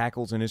 solo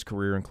tackles in his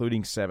career,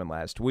 including 7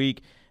 last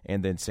week.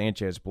 And then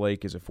Sanchez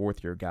Blake is a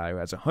 4th-year guy who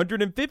has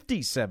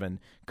 157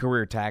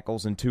 career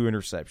tackles and 2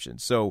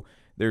 interceptions. So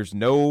there's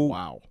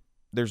no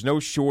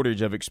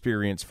shortage of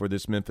experience for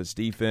this Memphis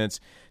defense.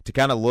 To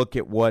kind of look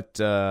at what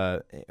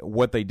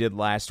they did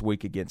last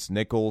week against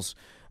Nicholls,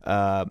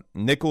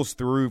 Nicholls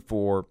threw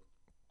for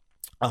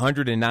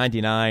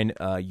 199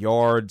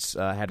 yards,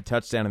 had a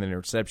touchdown and an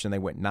interception. They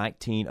went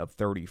 19 of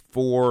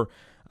 34.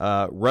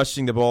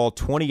 Rushing the ball,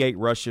 28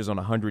 rushes on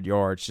 100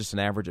 yards, just an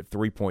average of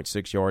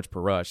 3.6 yards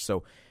per rush.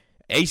 So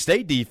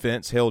A-State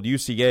defense held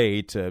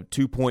UCA to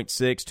 2.6,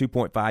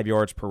 2.5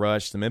 yards per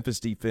rush. The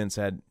Memphis defense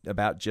had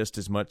about just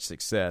as much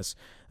success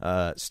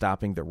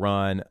stopping the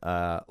run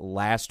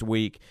last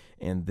week.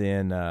 And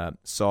then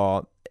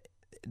saw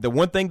the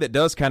one thing that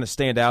does kind of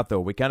stand out,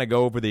 though, we kind of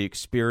go over the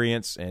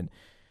experience and,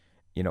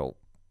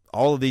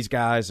 all of these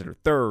guys that are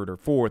 3rd or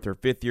 4th or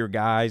 5th-year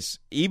guys,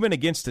 even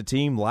against a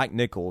team like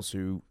Nicholls,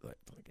 who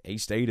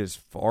A-State is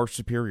far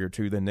superior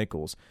to than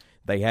Nicholls,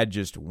 they had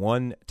just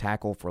 1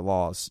 tackle for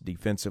loss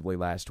defensively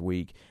last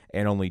week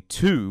and only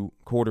 2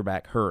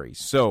 quarterback hurries.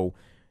 So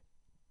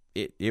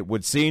it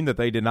would seem that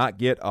they did not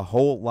get a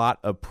whole lot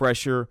of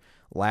pressure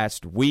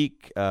last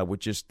week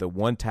with just the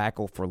 1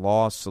 tackle for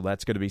loss. So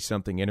that's going to be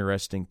something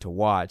interesting to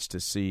watch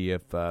to see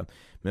if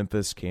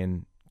Memphis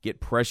can get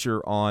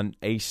pressure on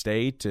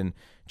A-State and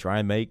try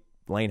and make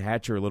Lane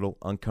Hatcher a little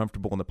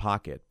uncomfortable in the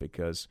pocket,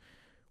 because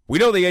we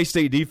know the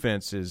A-State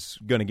defense is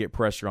going to get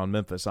pressure on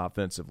Memphis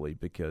offensively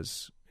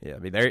because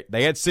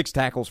they had 6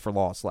 tackles for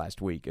loss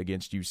last week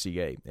against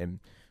UCA and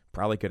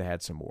probably could have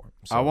had some more.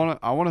 So,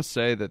 I want to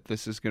say that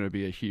this is going to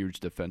be a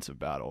huge defensive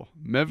battle.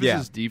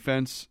 Memphis's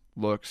defense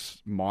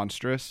looks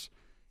monstrous.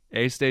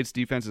 A-State's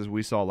defense, as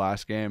we saw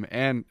last game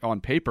and on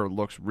paper,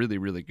 looks really,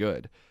 really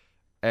good.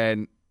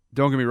 And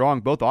don't get me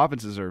wrong, both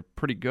offenses are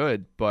pretty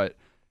good, but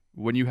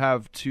when you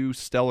have 2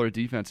 stellar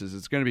defenses,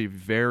 it's going to be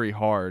very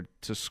hard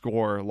to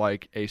score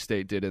like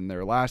A-State did in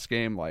their last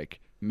game, like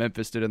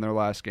Memphis did in their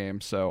last game.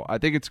 So I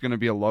think it's going to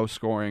be a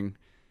low-scoring,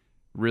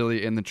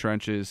 really in the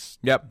trenches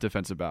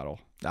defensive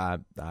battle. I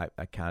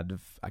kind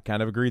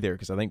of agree there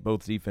because I think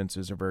both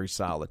defenses are very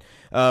solid.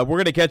 We're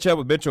going to catch up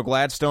with Mitchell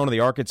Gladstone of the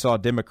Arkansas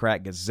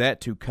Democrat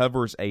Gazette, who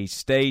covers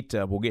A-State.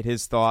 We'll get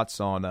his thoughts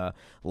on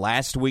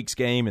last week's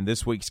game and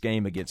this week's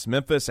game against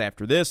Memphis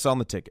after this on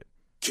The Ticket.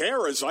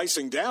 Care is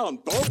icing down.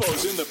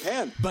 Bobo's in the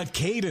pen. But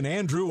Cade and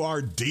Andrew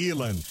are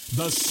dealing.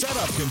 The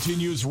setup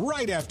continues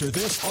right after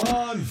this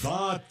on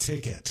The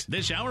Ticket.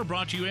 This hour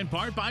brought to you in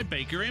part by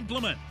Baker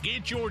Implement.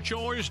 Get your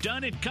chores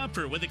done in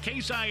comfort with a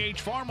Case IH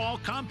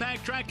Farmall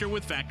compact tractor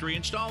with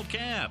factory-installed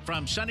cab.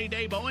 From sunny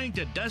day mowing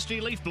to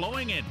dusty leaf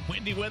blowing and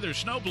windy weather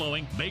snow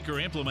blowing, Baker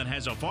Implement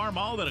has a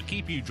Farmall that'll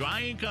keep you dry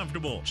and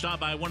comfortable.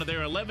 Stop by one of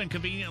their 11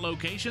 convenient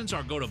locations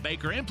or go to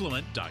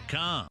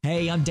bakerimplement.com.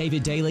 Hey, I'm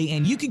David Daly,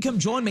 and you can come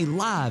join me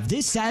live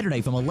this Saturday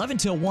from 11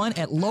 till 1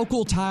 at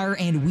Local Tire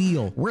and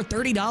Wheel, where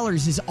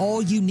 $30 is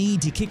all you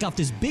need to kick off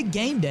this big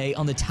game day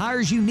on the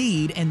tires you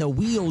need and the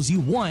wheels you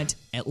want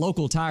at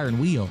Local Tire and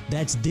Wheel.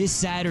 That's this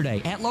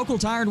Saturday at Local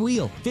Tire and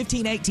Wheel,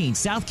 1518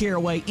 South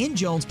Caraway in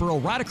Jonesboro,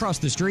 right across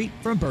the street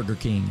from Burger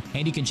King.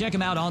 And you can check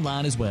them out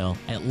online as well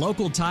at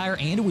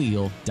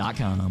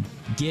localtireandwheel.com.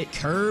 Get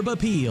curb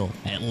appeal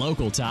at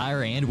Local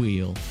Tire and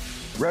Wheel.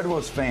 Red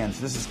Wolves fans,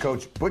 this is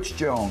Coach Butch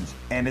Jones,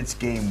 and it's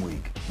game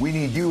week. We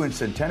need you in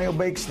Centennial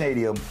Bank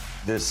Stadium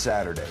this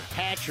Saturday.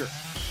 Hatcher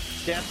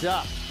steps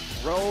up,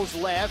 rolls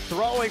left,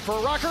 throwing for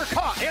Rucker,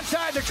 caught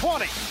inside the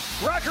 20.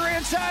 Rucker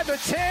inside the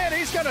 10,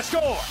 he's going to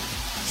score.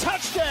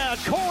 Touchdown,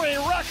 Corey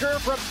Rucker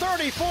from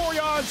 34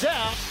 yards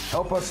out.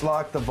 Help us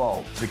lock the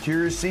vault.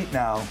 Secure your seat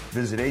now.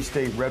 Visit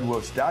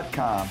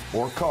AStateRedWolves.com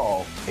or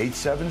call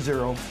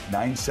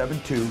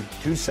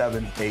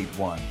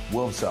 870-972-2781.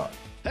 Wolves up.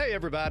 Hey,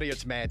 everybody,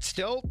 it's Matt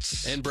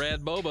Stoltz. And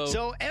Brad Bobo.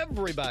 So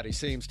everybody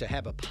seems to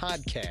have a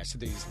podcast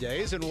these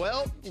days, and,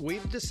 well,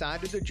 we've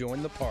decided to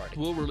join the party.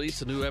 We'll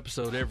release a new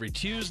episode every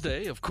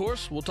Tuesday. Of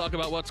course, we'll talk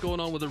about what's going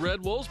on with the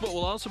Red Wolves, but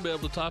we'll also be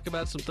able to talk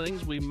about some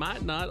things we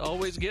might not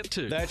always get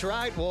to. That's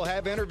right. We'll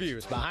have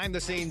interviews,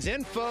 behind-the-scenes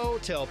info,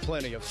 tell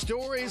plenty of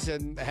stories,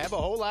 and have a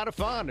whole lot of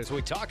fun as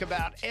we talk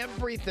about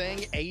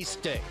everything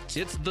A-State.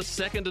 It's the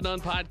Second to None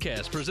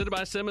podcast, presented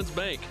by Simmons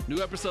Bank.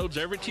 New episodes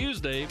every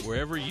Tuesday,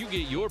 wherever you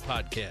get your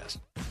podcast.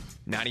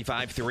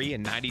 95.3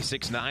 and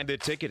 96.9 The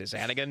Ticket is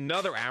adding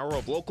another hour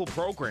of local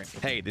programming.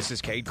 Hey, this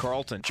is Cade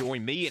Carlton.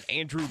 Join me and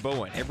Andrew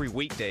Bowen every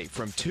weekday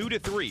from 2 to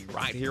 3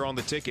 right here on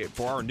The Ticket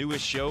for our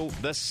newest show,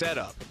 The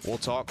Setup. We'll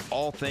talk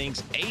all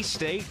things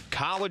A-State,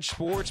 college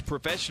sports,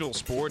 professional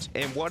sports,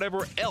 and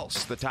whatever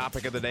else the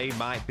topic of the day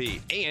might be.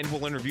 And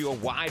we'll interview a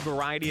wide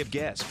variety of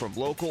guests from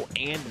local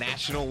and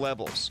national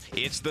levels.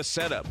 It's The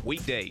Setup,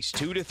 weekdays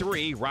 2 to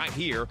 3 right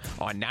here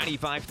on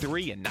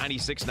 95.3 and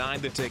 96.9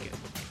 The Ticket.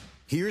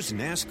 Here's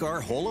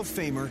NASCAR Hall of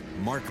Famer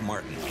Mark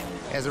Martin.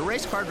 As a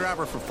race car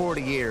driver for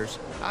 40 years,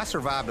 I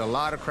survived a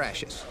lot of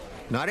crashes.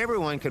 Not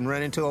everyone can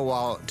run into a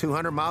wall at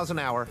 200 miles an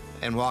hour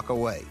and walk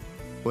away.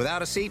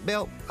 Without a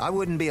seatbelt, I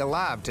wouldn't be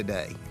alive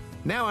today.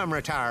 Now I'm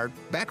retired,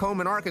 back home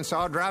in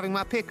Arkansas driving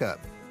my pickup.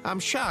 I'm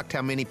shocked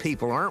how many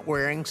people aren't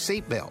wearing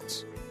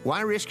seatbelts.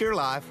 Why risk your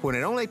life when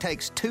it only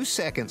takes 2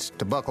 seconds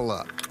to buckle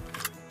up?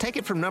 Take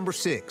it from number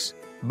 6.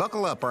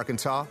 Buckle up,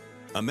 Arkansas.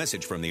 A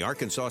message from the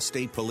Arkansas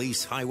State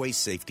Police Highway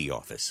Safety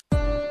Office.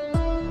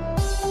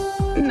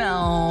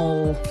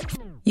 No.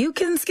 You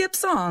can skip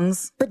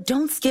songs, but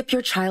don't skip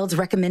your child's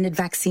recommended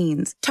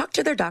vaccines. Talk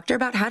to their doctor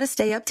about how to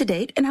stay up to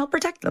date and help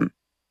protect them.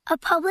 A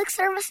public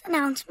service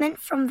announcement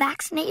from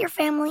Vaccinate Your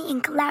Family in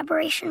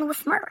collaboration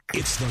with Merck.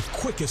 It's the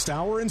quickest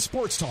hour in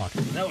sports talk.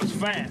 That was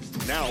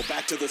fast. Now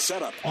back to The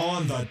Setup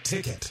on The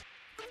Ticket.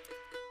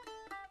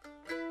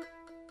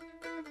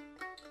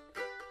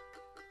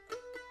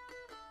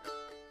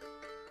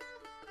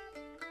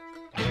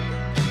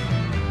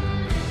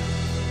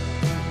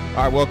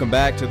 All right, welcome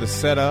back to The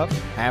Setup.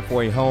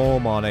 Halfway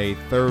home on a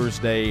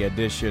Thursday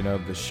edition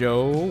of the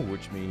show,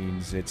 which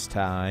means it's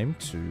time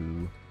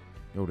to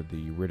go to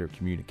the Ritter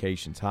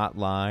Communications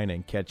hotline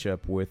and catch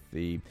up with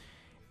the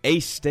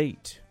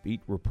A-State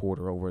beat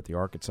reporter over at the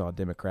Arkansas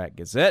Democrat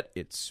Gazette.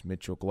 It's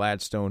Mitchell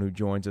Gladstone who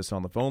joins us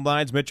on the phone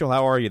lines. Mitchell,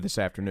 how are you this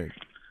afternoon?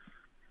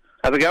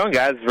 How's it going,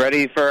 guys?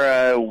 Ready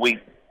for week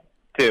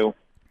 2?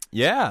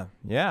 Yeah,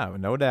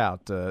 no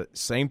doubt.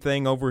 Same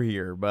thing over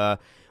here.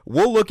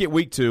 We'll look at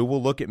week 2.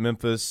 We'll look at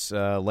Memphis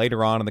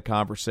later on in the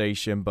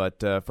conversation. But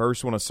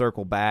first, I want to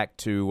circle back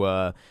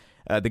to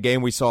the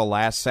game we saw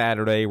last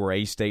Saturday where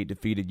A-State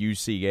defeated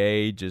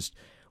UCA. Just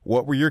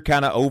what were your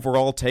kind of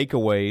overall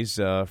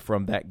takeaways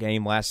from that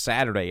game last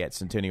Saturday at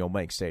Centennial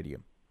Bank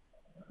Stadium?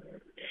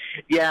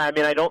 Yeah, I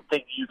mean, I don't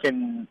think you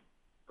can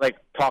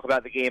talk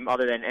about the game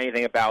other than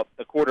anything about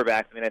the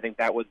quarterbacks. I mean, I think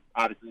that was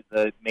obviously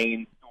the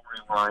main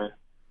storyline.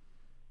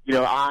 You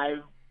know,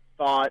 I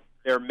thought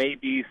there may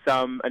be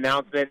some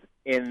announcement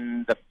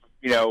in the,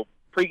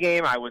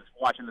 pregame. I was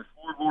watching the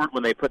scoreboard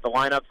when they put the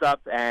lineups up,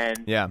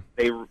 and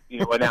they,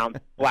 announced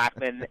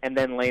Blackman and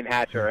then Lane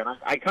Hatcher, and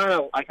I kind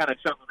of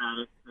chuckled at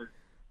it because,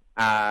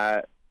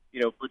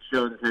 Butch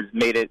Jones has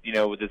made it,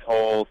 with this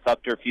whole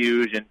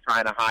subterfuge and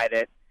trying to hide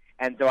it,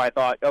 and so I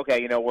thought,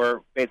 okay, we're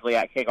basically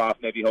at kickoff,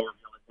 maybe he'll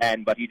reveal it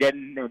then, but he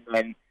didn't, and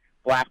then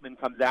Blackman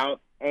comes out,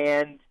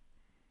 and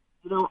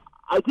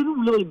I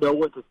didn't really know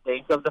what to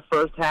think of the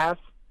first half.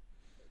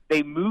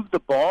 They moved the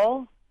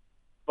ball,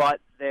 but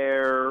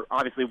there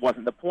obviously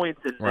wasn't the points,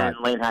 and then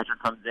Lane Hatcher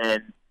comes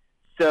in.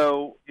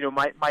 So,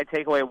 my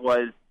takeaway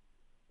was,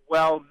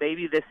 well,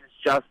 maybe this is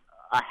just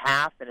a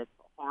half, and it's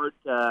hard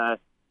to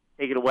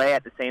take it away.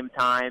 At the same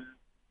time,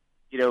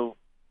 it's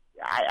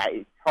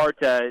hard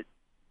to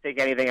think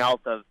anything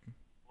else of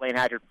Lane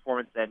Hatcher's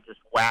performance than just,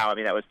 wow. I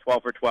mean, that was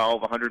 12 for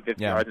 12,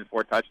 150 yards and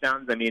 4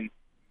 touchdowns. I mean,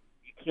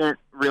 you can't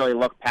really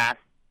look past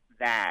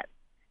that.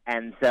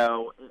 And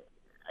so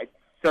it's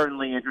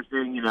certainly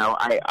interesting.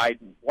 I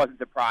wasn't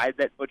surprised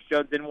that Butch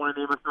Jones didn't want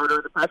to name a starter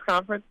at the press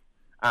conference.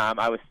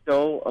 I was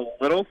still a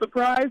little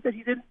surprised that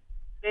he didn't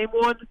name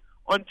one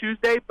on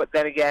Tuesday, but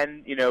then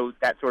again,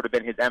 that's sort of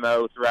been his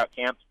MO throughout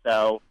camp.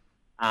 So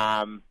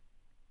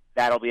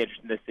that'll be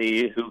interesting to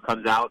see who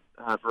comes out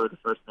for the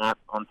first snap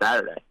on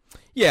Saturday.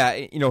 Yeah,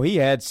 he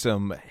had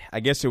some, I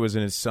guess it was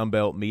in his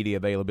Sunbelt media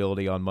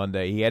availability on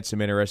Monday, he had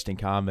some interesting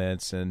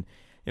comments and,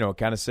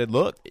 kind of said,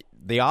 look,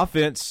 the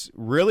offense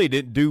really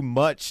didn't do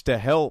much to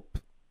help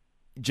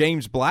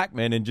James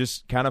Blackman, and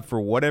just kind of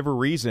for whatever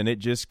reason,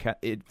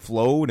 it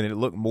flowed and it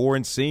looked more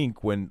in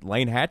sync when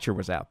Lane Hatcher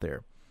was out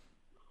there.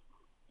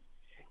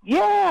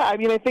 Yeah, I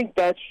mean, I think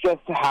that's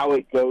just how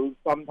it goes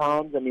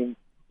sometimes. I mean,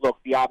 look,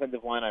 the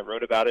offensive line, I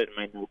wrote about it in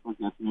my notebook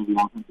yesterday. The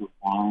offensive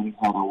line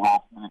had a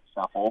last-minute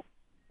shuffle,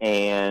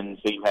 And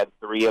so you had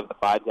 3 of the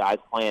 5 guys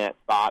playing at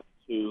spots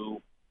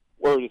who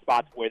were the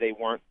spots where they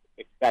weren't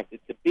expected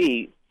to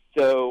be.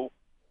 So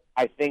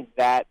I think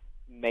that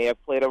may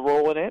have played a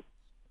role in it.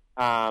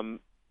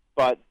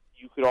 But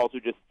you could also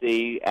just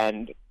see,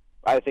 and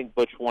I think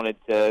Butch wanted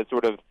to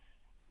sort of,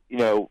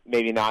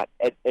 maybe not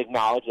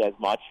acknowledge as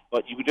much,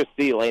 but you could just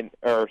see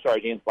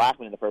James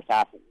Blackman in the first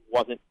half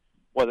wasn't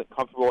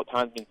comfortable at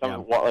times. I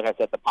mean, like I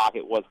said, the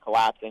pocket was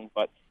collapsing,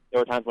 but there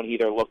were times when he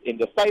either looked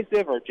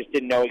indecisive or just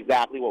didn't know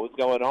exactly what was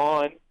going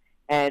on.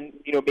 And,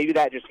 maybe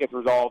that just gets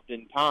resolved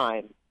in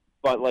time.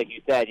 But like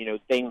you said,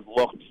 things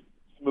looked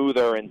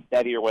smoother and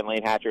steadier when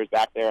Lane Hatcher is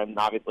back there, and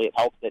obviously it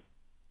helps that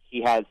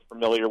he has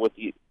familiarity with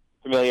these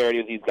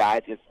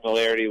guys. He has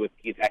familiarity with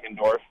Keith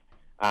Eckendorf,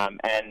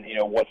 and,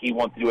 what he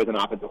wants to do as an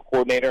offensive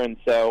coordinator. And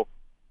so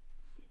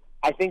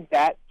I think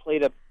that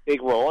played a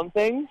big role in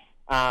things.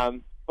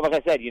 But like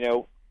I said,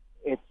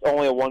 it's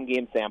only a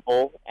 1-game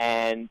sample,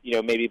 and,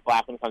 maybe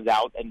Blackman comes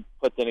out and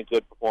puts in a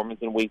good performance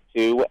in week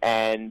 2,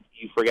 and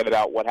you forget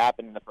about what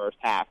happened in the first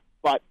half.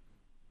 But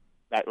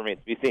that remains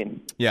to be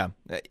seen. Yeah.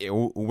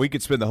 We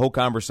could spend the whole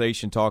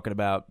conversation talking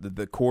about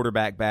the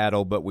quarterback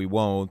battle, but we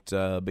won't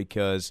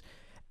because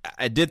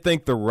I did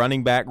think the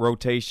running back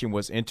rotation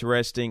was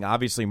interesting.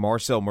 Obviously,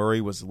 Marcel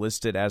Murray was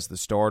listed as the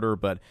starter,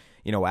 but,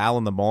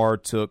 Alan Lamar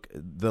took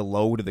the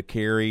load of the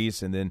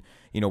carries, and then,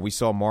 we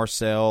saw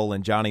Marcel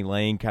and Johnny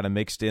Lane kind of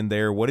mixed in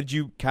there. What did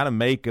you kind of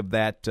make of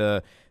that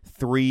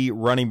 3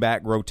 running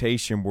back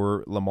rotation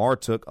where Lamar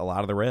took a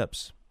lot of the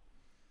reps?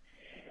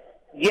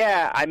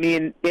 Yeah, I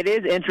mean, it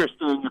is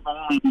interesting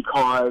only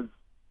because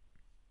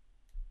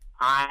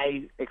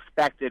I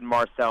expected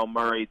Marcel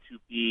Murray to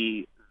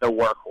be the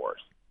workhorse.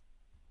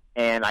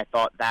 And I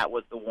thought that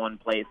was the one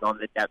place on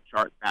the depth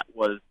chart that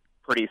was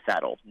pretty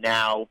settled.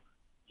 Now,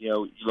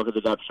 you look at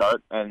the depth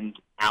chart, and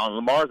Alan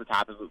Lamar is the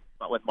top of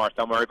it with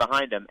Marcel Murray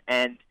behind him.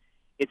 And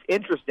it's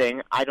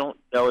interesting. I don't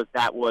know if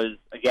that was,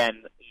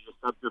 again,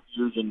 a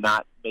subterfuge and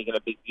not making a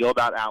big deal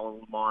about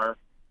Alan Lamar.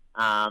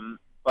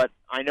 But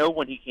I know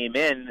when he came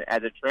in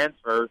as a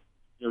transfer,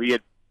 he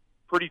had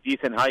pretty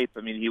decent hype.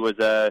 I mean, he was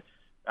a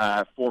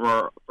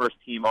former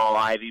first-team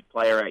All-Ivy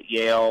player at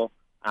Yale.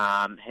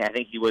 I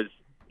think he was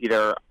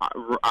either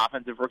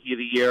Offensive Rookie of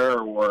the Year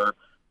or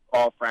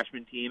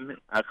All-Freshman team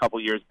a couple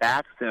years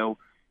back. So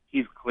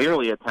he's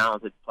clearly a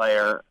talented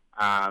player.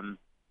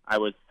 I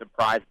was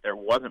surprised there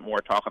wasn't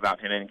more talk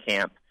about him in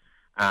camp.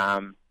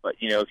 But,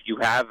 if you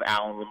have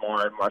Alan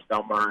Lamar and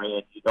Marcel Murray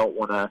and you don't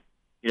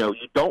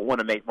want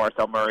to make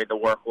Marcel Murray the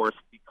workhorse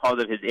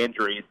because of his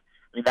injuries,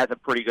 I mean, that's a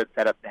pretty good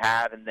setup to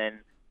have. And then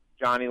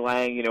Johnny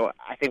Lang,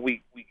 I think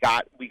we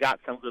got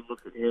some good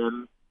looks at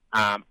him.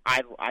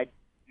 I'd like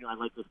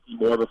to see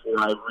more before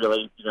I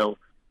really,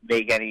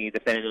 make any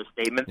definitive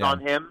statements on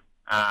him.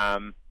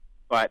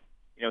 But,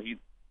 he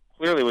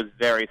clearly was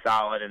very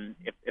solid. And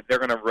if they're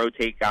going to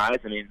rotate guys,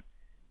 I mean,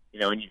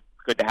 and it's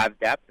good to have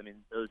depth. I mean,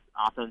 those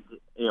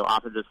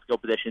offensive skill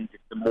positions,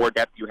 the more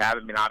depth you have,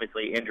 I mean,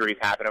 obviously injuries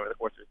happen over the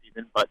course of the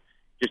season, but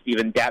just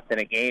even depth in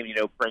a game,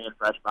 bringing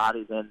fresh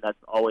bodies in, that's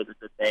always a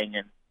good thing.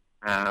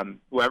 And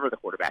whoever the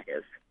quarterback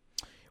is.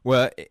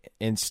 Well,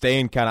 and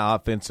staying kind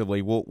of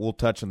offensively, we'll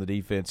touch on the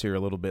defense here a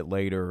little bit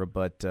later,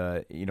 but,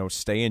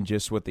 staying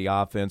just with the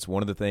offense,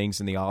 one of the things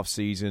in the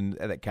offseason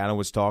that kind of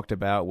was talked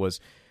about was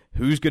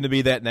who's going to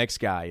be that next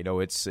guy.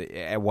 It's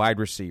a wide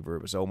receiver.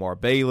 It was Omar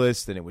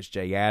Bayless, then it was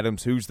Jay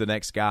Adams. Who's the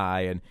next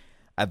guy? And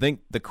I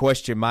think the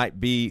question might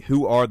be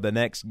who are the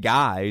next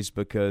guys,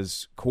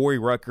 because Corey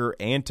Rucker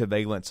and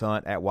Tavalance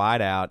Hunt at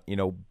wideout,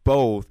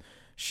 both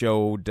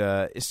showed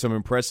some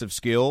impressive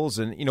skills.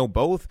 And,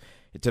 both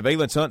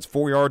Tavalance Hunt's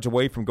 4 yards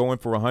away from going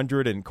for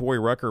 100, and Corey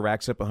Rucker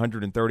racks up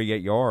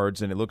 138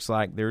 yards, and it looks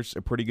like there's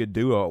a pretty good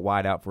duo at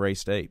wideout for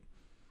A-State.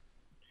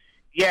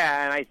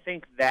 Yeah, and I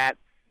think that's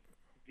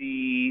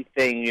the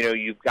thing.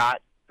 You've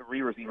got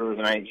 3 receivers,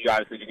 and you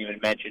obviously didn't even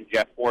mention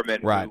Jeff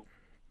Foreman, right?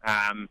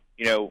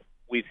 Who,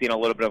 we've seen a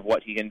little bit of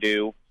what he can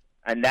do,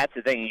 and that's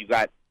the thing. You've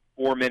got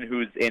Foreman,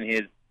 who's in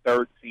his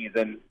 3rd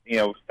season,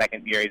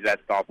 second year. He's at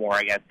sophomore,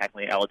 I guess,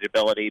 technically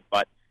eligibility,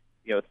 but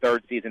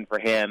 3rd season for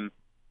him.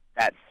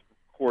 That's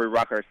Corey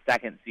Rucker's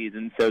 2nd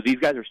season. So these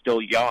guys are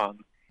still young,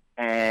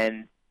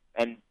 and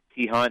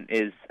T. Hunt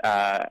is,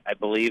 I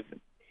believe,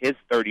 his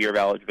 3rd year of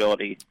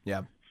eligibility.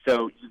 Yeah.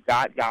 So you've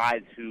got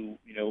guys who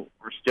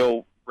are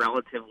still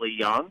relatively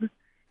young,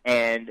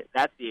 and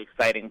that's the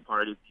exciting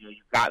part. Is you've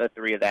got the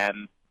 3 of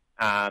them.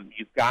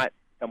 You've got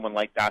someone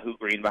like Dahu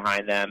Green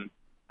behind them.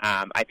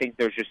 I think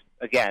there's just,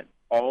 again,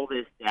 all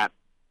this depth.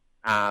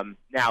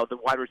 Now, the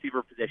wide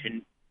receiver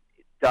position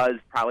does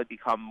probably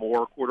become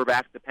more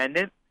quarterback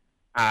dependent.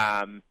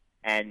 And,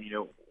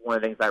 one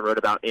of the things I wrote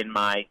about in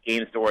my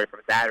game story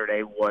from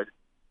Saturday was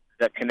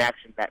the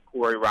connection that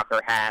Corey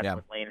Rucker has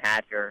with Lane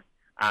Hatcher.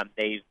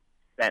 They've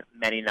spent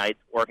many nights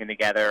working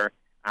together.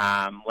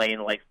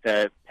 Lane likes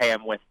to pay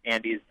him with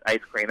Andy's ice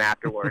cream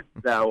afterwards.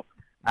 So,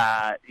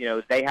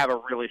 they have a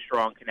really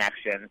strong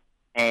connection.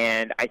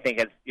 And I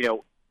think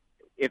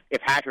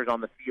if Hatcher's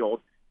on the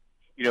field,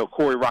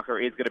 Corey Rucker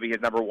is going to be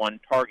his number 1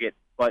 target.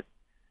 But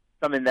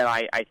something that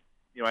I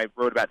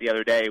wrote about the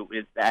other day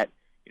is that,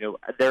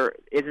 there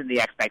isn't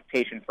the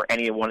expectation for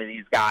any one of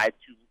these guys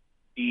to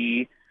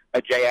be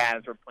a Jay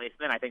Adams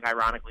replacement. I think,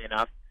 ironically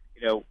enough,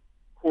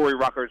 Corey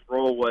Rucker's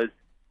role was,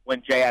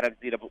 when Jay Adams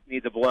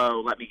needs a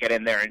blow, let me get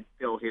in there and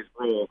fill his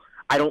role.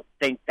 I don't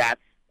think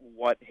that's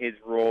what his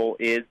role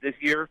is this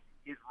year.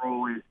 His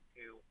role is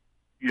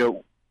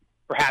to,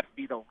 perhaps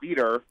be the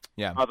leader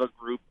of a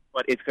group,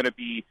 but it's going to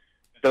be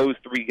those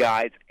three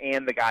guys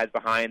and the guys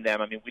behind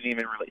them. I mean, we didn't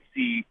even really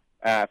see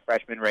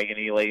freshman Reagan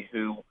Ely,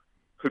 who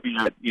could be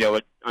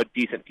a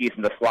decent piece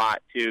in the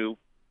slot, to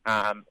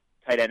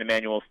tight end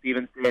Emmanuel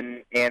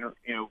Stevenson, and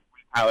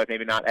Tyler,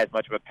 maybe not as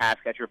much of a pass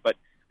catcher, but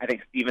I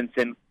think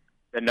Stevenson,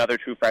 another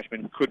true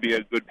freshman, could be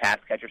a good pass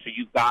catcher. So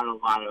you've got a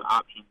lot of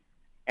options,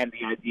 and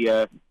the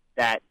idea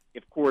that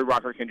if Corey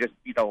Rucker can just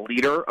be the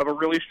leader of a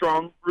really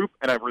strong group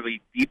and a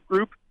really deep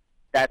group,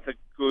 that's a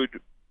good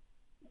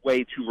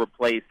way to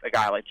replace a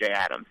guy like Jay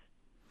Adams.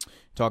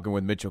 Talking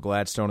with Mitchell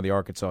Gladstone of the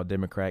Arkansas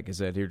Democrat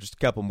Gazette here. Just a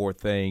couple more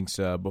things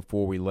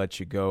before we let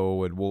you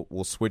go, and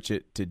we'll switch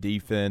it to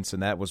defense.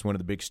 And that was one of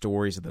the big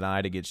stories of the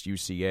night against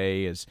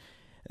UCA, as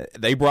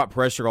they brought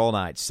pressure all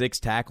night. 6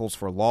 tackles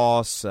for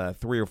loss,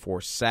 3 or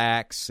 4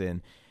 sacks,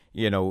 and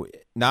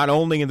not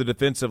only in the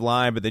defensive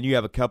line, but then you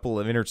have a couple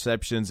of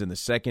interceptions in the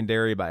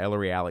secondary by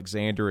Ellery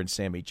Alexander and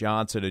Sammy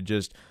Johnson, and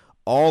just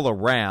all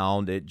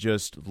around, it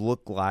just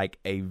looked like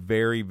a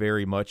very,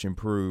 very much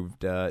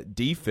improved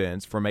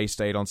defense from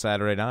A-State on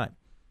Saturday night.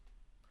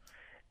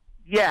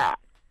 Yeah,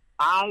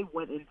 I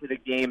went into the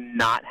game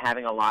not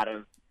having a lot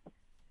of,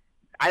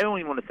 I don't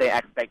even want to say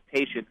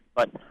expectations,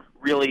 but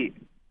really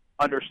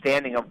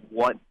understanding of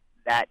what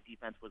that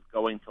defense was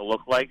going to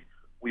look like.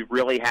 We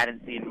really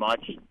hadn't seen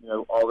much.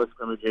 All the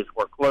scrimmages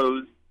were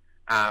closed.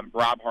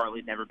 Rob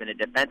Hartley's never been a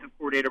defensive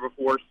coordinator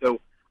before, so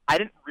I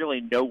didn't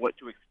really know what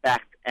to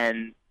expect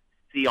and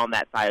see on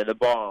that side of the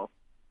ball.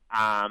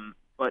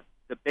 But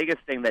the biggest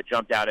thing that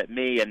jumped out at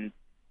me, and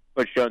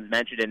Coach Jones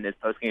mentioned in his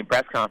post-game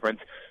press conference,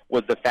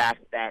 was the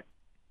fact that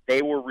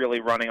they were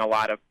really running a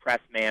lot of press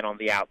man on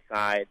the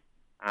outside.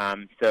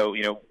 So,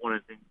 one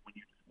of the things when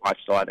you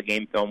watched a lot of the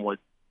game film was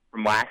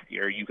from last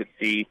year, you could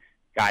see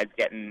guys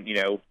getting,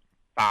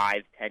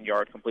 5,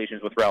 10-yard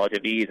completions with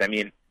relative ease. I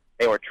mean,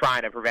 they were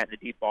trying to prevent the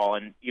deep ball,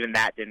 and even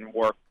that didn't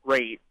work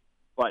great.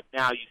 But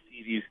now you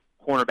see these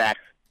cornerbacks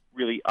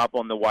really up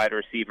on the wide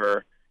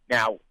receiver.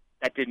 Now,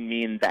 that didn't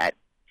mean that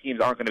teams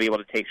aren't going to be able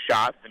to take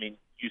shots. I mean,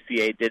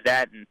 UCA did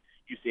that, and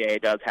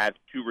UCA does have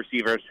 2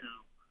 receivers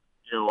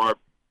who, are,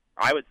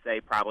 I would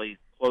say, probably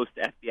close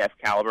to FBS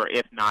caliber,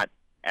 if not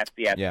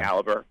FBS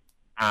caliber.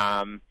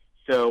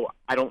 So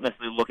I don't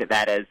necessarily look at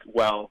that as,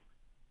 well,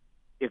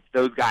 if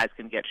those guys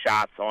can get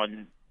shots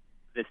on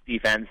this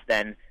defense,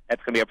 then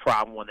that's going to be a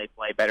problem when they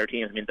play better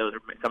teams. I mean, those are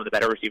some of the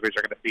better receivers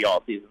are going to see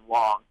all season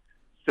long.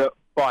 So,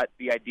 but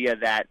the idea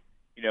that,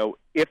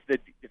 if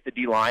the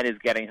D-line is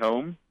getting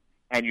home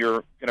and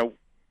you're going to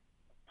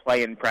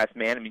play in press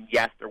man, I mean,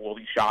 yes, there will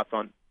be shot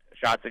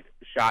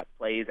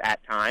plays at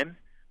times,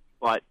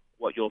 but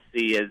what you'll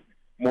see is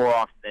more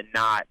often than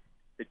not,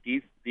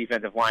 the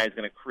defensive line is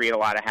going to create a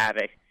lot of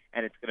havoc,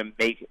 and it's going to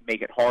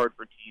make it hard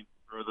for teams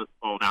to throw the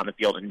ball down the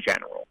field in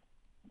general.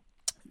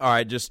 All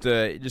right, just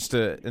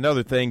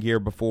another thing here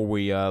before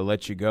we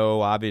let you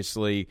go.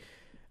 Obviously,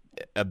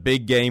 a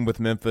big game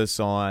with Memphis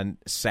on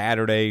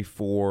Saturday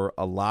for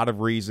a lot of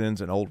reasons.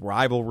 An old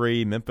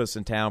rivalry, Memphis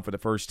in town for the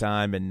first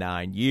time in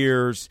 9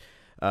 years.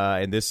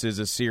 And this is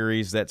a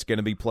series that's going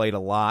to be played a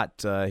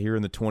lot here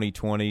in the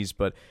 2020s.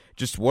 But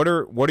just what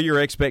are your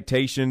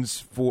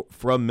expectations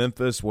from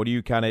Memphis? What do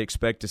you kind of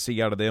expect to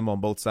see out of them on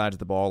both sides of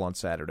the ball on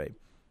Saturday?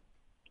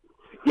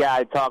 Yeah,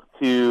 I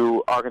talked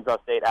to Arkansas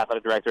State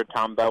Athletic Director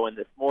Tom Bowen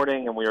this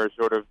morning, and we were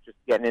sort of just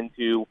getting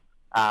into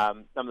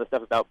some of the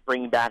stuff about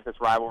bringing back this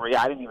rivalry.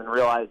 I didn't even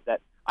realize that.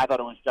 I thought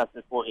it was just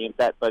this 4-game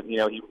set, but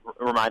he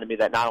reminded me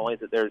that not only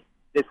is it there's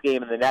this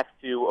game and the next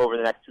 2 over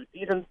the next 2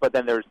 seasons, but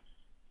then there's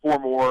 4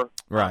 more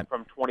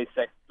from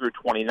 26 through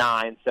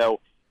 29.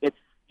 So it's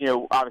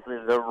obviously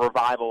the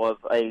revival of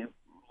a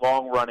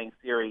long-running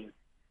series.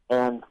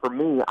 And for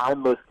me,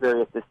 I'm most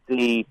curious to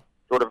see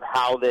sort of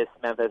how this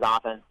Memphis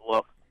offense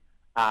looks.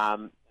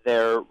 One of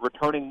their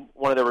returning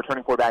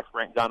quarterbacks,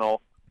 Brent Gunnell,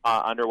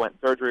 underwent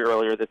surgery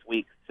earlier this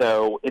week,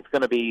 so it's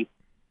going to be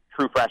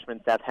true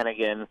freshman Seth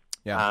Hennigan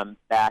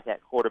back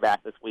at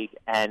quarterback this week.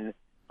 And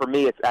for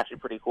me, it's actually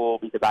pretty cool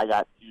because I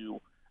got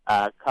to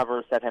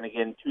cover Seth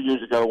Hennigan 2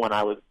 years ago when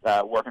I was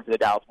working for the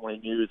Dallas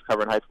Morning News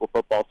covering high school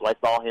football. So I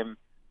saw him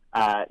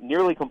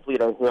nearly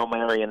complete a Hail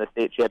Mary in the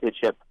state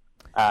championship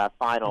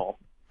final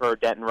for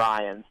Denton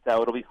Ryan.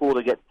 So it'll be cool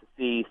to get to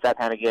see Seth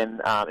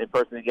Hennigan in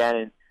person again.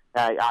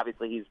 And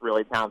obviously he's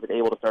really talented,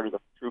 able to start as a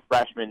true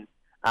freshman.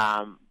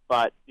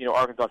 But,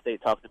 Arkansas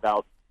State talked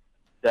about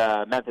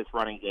the Memphis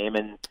running game,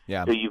 and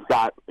so you've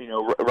got,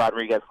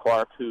 Rodriguez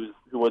Clark, who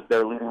was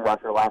their leading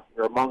rusher last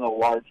year among a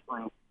large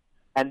group,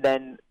 and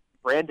then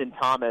Brandon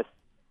Thomas,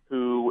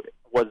 who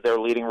was their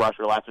leading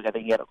rusher last week. I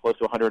think he had close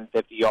to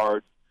 150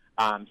 yards.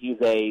 He's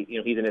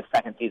in his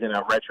second season,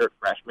 a redshirt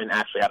freshman,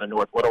 actually out of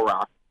North Little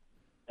Rock.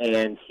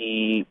 and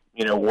he,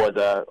 was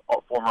a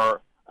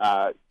former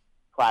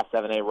Class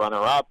 7A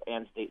runner-up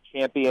and state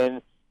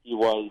champion. He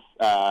was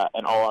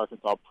an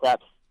All-Arkansas Preps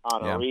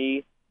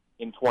honoree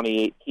in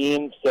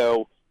 2018.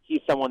 So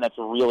he's someone that's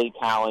really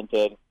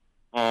talented,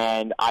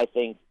 and I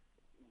think,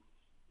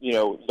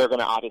 they're going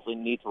to obviously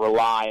need to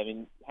rely. I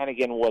mean,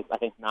 Hennigan was, I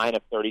think, 9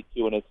 of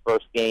 32 in his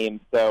first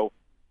game, so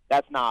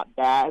that's not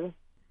bad,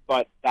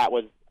 but that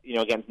was,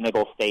 against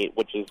Nicholls State,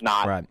 which is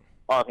not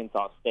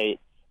Arkansas State.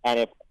 And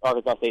if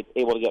Arkansas State's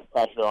able to get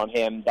pressure on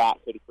him, that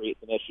could create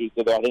some issues.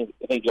 So I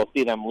think you'll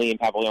see them lean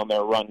heavily on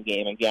their run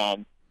game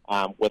again,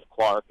 with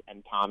Clark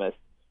and Thomas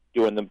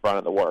doing the brunt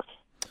of the work.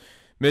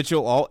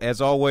 Mitchell, as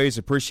always,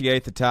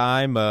 appreciate the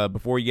time.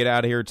 Before you get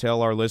out of here,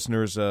 tell our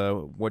listeners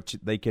what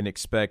they can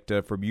expect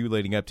from you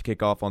leading up to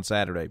kickoff on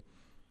Saturday.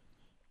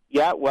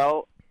 Yeah,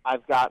 well,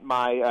 I've got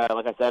my,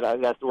 like I said,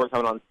 I've got a story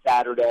coming on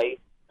Saturday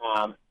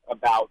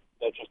about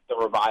just the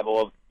revival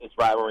of this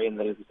rivalry,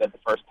 and as I said, the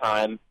first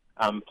time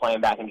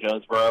playing back in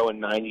Jonesboro in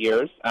 9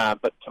 years.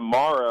 But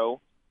tomorrow,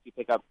 if you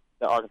pick up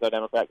the Arkansas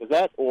Democrat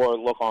Gazette or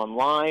look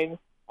online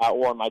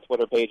or on my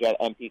Twitter page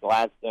at MP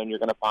Gladstone, you're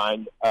going to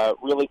find a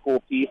really cool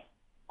piece.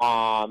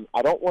 I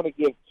don't want to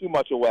give too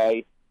much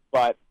away,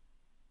 but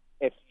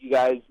if you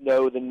guys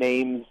know the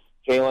names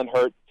Jalen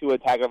Hurts, Tua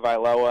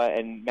Tagovailoa,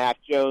 and Mac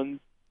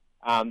Jones,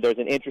 there's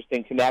an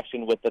interesting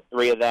connection with the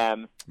three of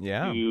them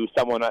to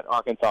someone at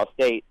Arkansas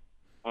State.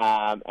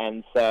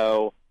 And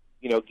so,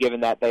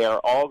 given that they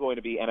are all going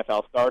to be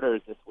NFL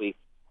starters this week,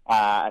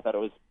 I thought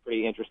it was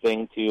pretty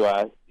interesting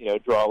to,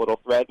 draw a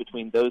little thread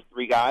between those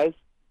three guys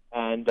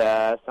and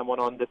someone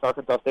on this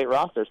Arkansas State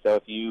roster. So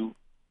if you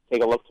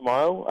take a look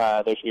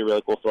tomorrow, there should be a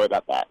really cool story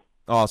about that.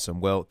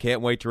 Awesome. Well,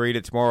 can't wait to read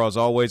it tomorrow. As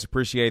always,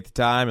 appreciate the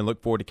time and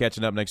look forward to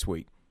catching up next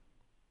week.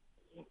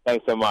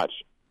 Thanks so much.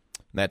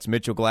 That's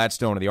Mitchell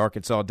Gladstone of the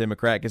Arkansas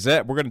Democrat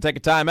Gazette. We're going to take a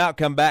timeout,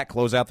 come back,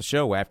 close out the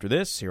show after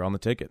this here on The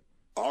Ticket.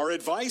 Our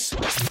advice?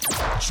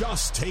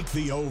 Just take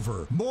the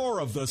over. More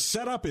of the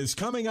setup is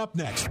coming up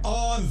next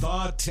on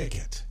The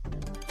Ticket.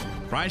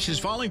 Price is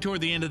falling toward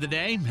the end of the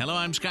day. Hello,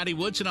 I'm Scotty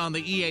Woodson on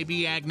the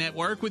EAB Ag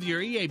Network with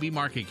your EAB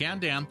Market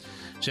Countdown.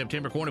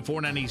 September corn at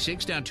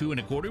 $4.96 down 2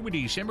 1/4. With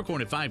December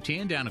corn at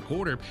 $5.10 down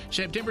 1/4.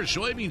 September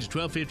soybeans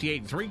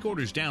 $12.58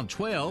 3/4 down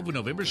 12. With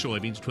November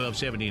soybeans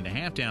 $12.70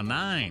 1/2 down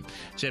 9.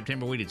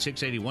 September wheat at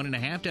 $6.81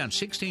 1/2 down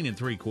 16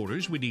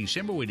 3/4. With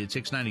December wheat at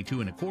 $6.92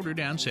 1/4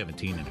 down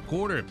 17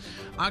 1/4.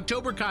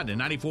 October cotton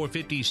at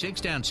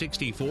 $94.56 down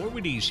 64.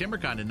 With December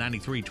cotton at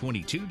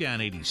 $93.22 down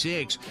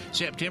 86.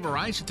 September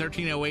rice at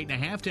 $13.08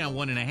 1/2 down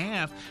 1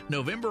 1/2.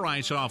 November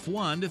rice off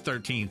 1 to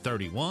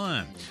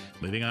 $13.31.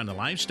 Moving on to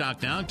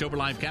livestock now. October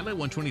live cattle at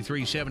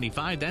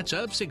 $123.75. That's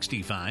up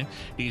 65.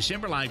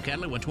 December live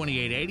cattle at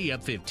 $128.80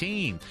 up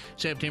 15.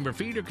 September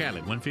feeder cattle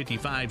at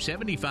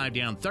 $155.75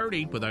 down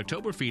 30. With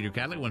October feeder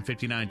cattle at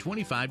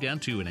 $159.25 down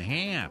 2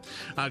 1/2.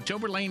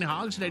 October lane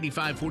hogs at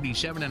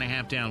 $85.47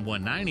 1/2 down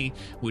 190.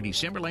 With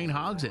December lane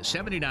hogs at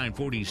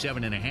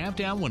 $79.47 1/2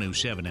 down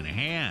 107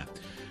 1/2.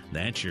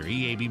 That's your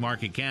EAB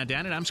Market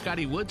Countdown, and I'm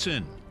Scotty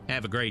Woodson.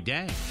 Have a great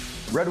day.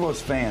 Red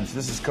Wolves fans,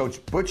 this is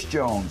Coach Butch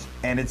Jones,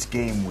 and it's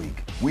game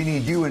week. We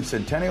need you in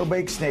Centennial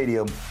Bank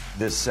Stadium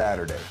this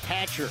Saturday.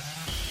 Hatcher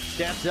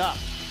steps up,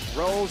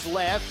 rolls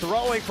left,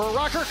 throwing for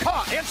Rucker,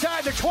 caught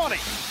inside the 20.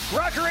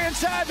 Rucker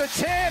inside the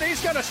 10,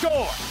 he's going to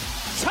score.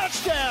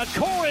 Touchdown,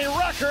 Corey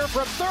Rucker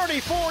from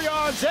 34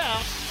 yards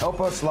out. Help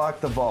us lock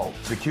the vault.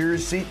 Secure your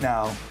seat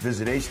now.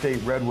 Visit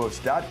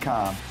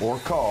AStateRedWolves.com or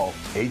call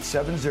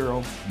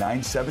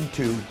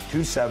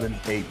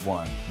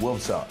 870-972-2781.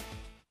 Wolves up.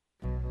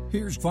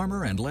 Here's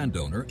farmer and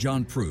landowner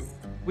John Prue.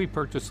 We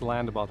purchased the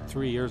land about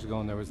 3 years ago,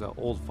 and there was an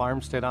old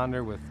farmstead on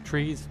there with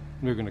trees.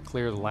 We were going to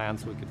clear the land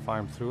so we could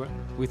farm through it.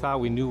 We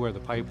thought we knew where the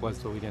pipe was,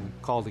 so we didn't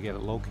call to get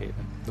it located.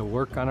 The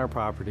work on our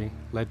property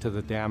led to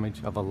the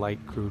damage of a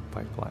light crude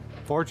pipeline.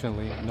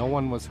 Fortunately, no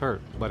one was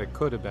hurt, but it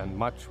could have been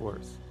much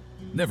worse.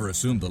 Never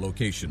assume the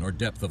location or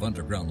depth of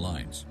underground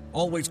lines.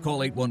 Always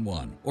call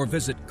 811 or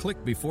visit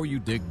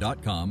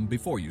clickbeforeyoudig.com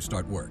before you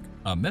start work.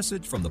 A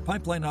message from the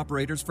Pipeline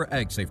Operators for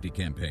Ag Safety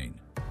campaign.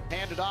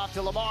 Handed off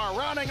to Lamar,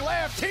 running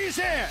left, he's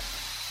in.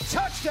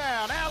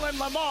 Touchdown, Alan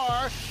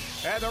Lamar,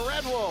 and the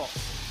Red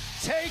Wolves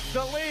take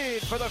the lead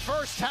for the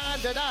first time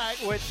tonight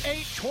with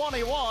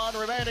 8:21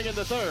 remaining in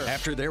the third.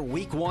 After their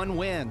Week 1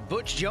 win,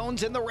 Butch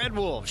Jones and the Red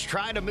Wolves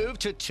try to move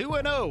to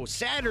 2-0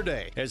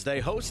 Saturday as they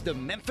host the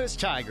Memphis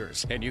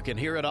Tigers. And you can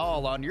hear it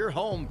all on your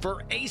home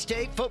for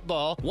A-State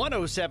football,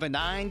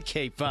 107.9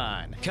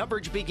 KFIN.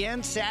 Coverage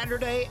begins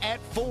Saturday at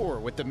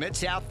 4 with the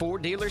Mid-South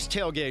Ford Dealers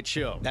Tailgate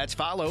Show. That's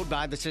followed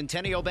by the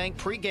Centennial Bank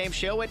pregame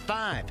show at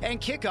 5 and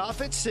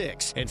kickoff at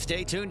 6. And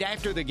stay tuned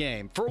after the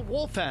game for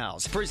Wolf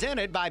House,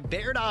 presented by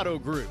Baird Auto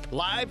Group,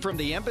 live from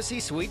the Embassy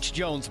Suites,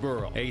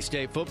 Jonesboro.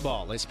 A-State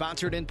football is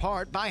sponsored in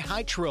part by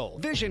Hytrol,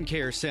 Vision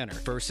Care Center,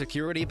 First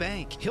Security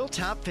Bank,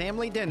 Hilltop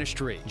Family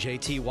Dentistry,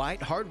 JT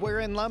White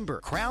Hardware and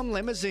Lumber, Crown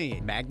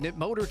Limousine, Magnet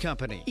Motor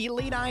Company,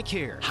 Elite Eye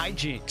Care,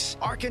 Hijinks,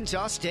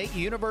 Arkansas State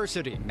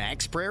University,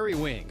 Max Prairie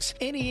Wings,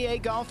 NEA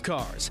Golf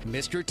Cars,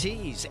 Mr.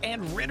 T's,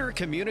 and Ritter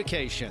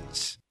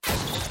Communications.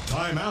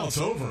 Timeout's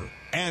over,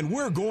 and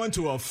we're going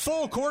to a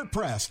full court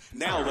press.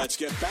 Now let's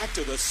get back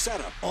to the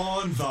setup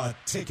on the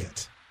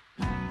ticket.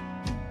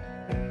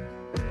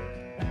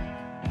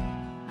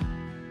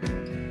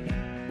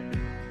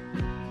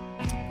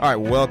 All right,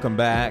 welcome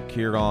back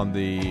here on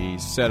the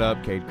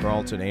setup. Cade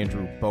Carlton,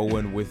 Andrew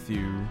Bowen with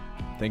you.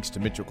 Thanks to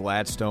Mitchell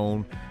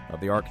Gladstone of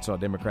the Arkansas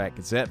Democrat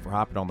Gazette for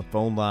hopping on the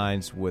phone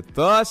lines with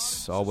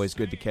us. Always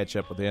good to catch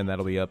up with him.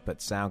 That'll be up at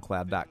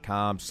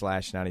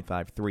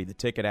soundcloud.com/953 The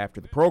Ticket after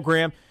the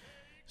program,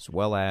 as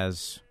well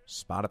as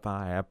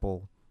Spotify,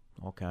 Apple,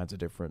 all kinds of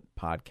different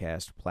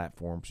podcast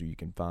platforms where you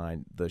can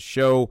find the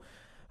show.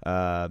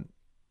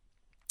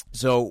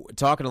 So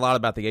talking a lot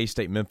about the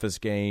A-State Memphis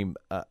game,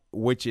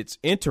 which it's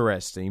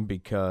interesting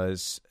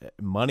because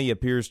money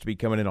appears to be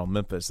coming in on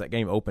Memphis. That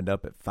game opened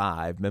up at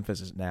 5.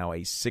 Memphis is now a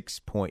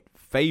 6-point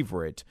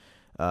favorite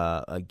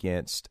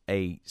against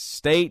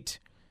A-State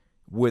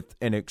with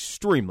an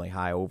extremely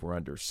high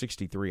over-under,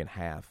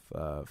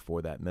 63.5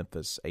 for that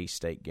Memphis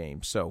A-State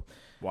game. So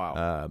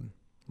wow,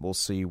 we'll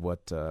see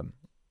what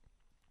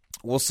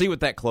we'll see what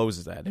that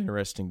closes at.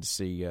 Interesting to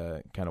see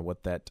kind of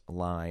what that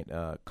line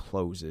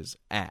closes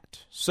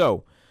at.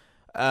 So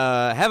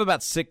have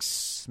about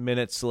 6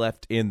 minutes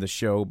left in the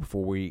show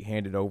before we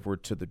hand it over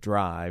to the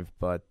drive.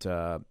 But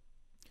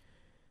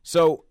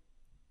so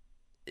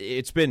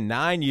it's been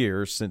 9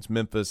 years since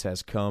Memphis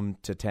has come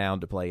to town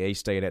to play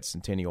A-State at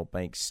Centennial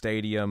Bank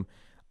Stadium.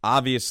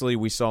 Obviously,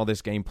 we saw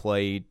this game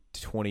played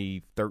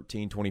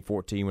 2013,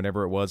 2014,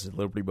 whenever it was at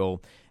Liberty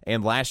Bowl,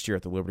 and last year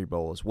at the Liberty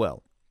Bowl as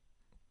well.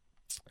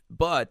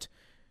 But,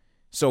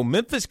 so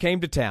Memphis came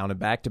to town in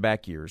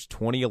back-to-back years,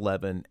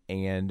 2011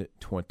 and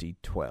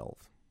 2012.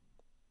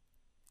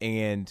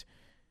 And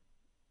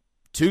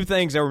two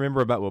things I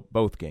remember about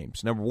both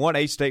games. Number one,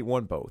 A-State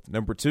won both.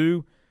 Number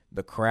two,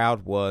 the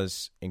crowd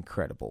was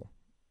incredible.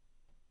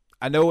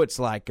 I know it's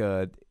like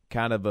a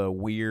kind of a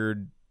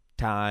weird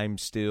time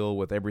still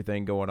with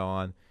everything going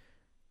on,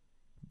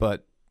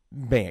 but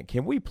man,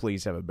 can we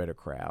please have a better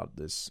crowd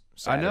this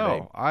Saturday? I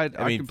know. I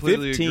mean,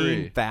 completely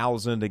agree.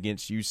 15,000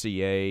 against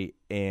UCA,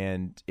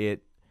 and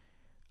it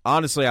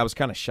honestly, I was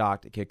kind of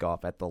shocked at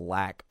kickoff at the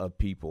lack of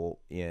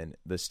people in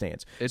the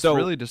stands. It's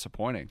really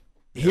disappointing.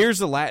 Here's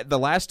the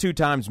last two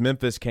times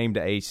Memphis came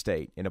to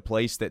A-State in a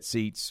place that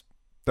seats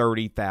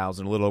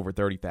 30,000, a little over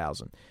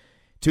 30,000.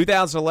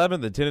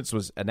 2011, the attendance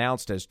was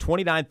announced as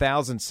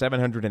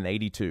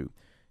 29,782.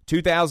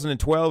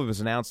 2012, it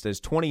was announced as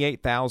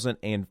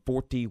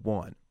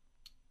 28,041.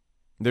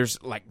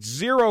 There's like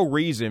zero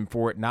reason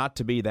for it not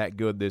to be that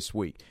good this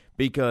week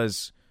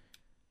because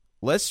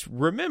let's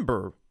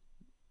remember,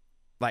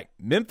 like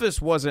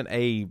Memphis wasn't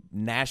a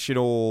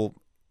national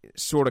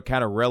sort of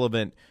kind of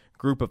relevant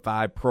group of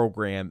 5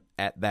 program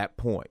at that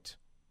point.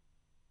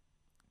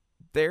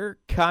 They're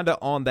kind of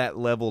on that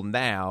level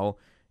now,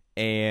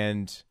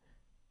 and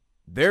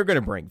they're going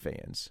to bring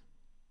fans.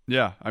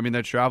 Yeah, I mean,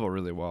 they travel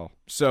really well.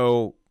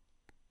 So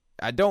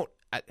I don't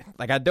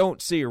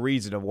see a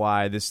reason of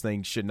why this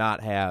thing should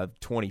not have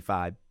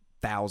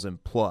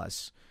 25,000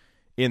 plus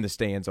in the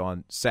stands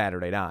on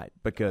Saturday night.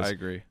 Because I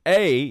agree.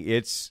 A,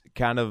 it's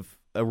kind of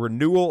a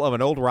renewal of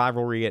an old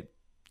rivalry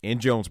in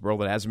Jonesboro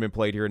that hasn't been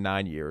played here in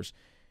 9 years.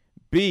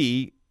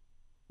 B,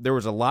 there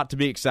was a lot to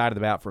be excited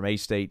about from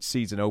A-State's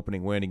season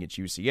opening win against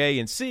UCA.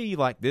 And C,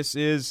 like this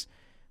is,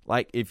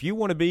 like if you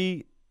want to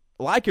be,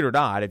 like it or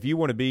not, if you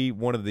want to be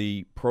one of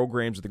the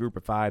programs of the group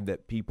of 5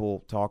 that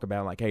people talk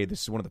about, like, hey,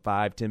 this is one of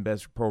the 10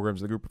 best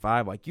programs of the group of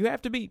 5, like you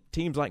have to beat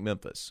teams like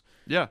Memphis.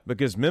 Yeah.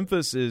 Because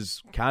Memphis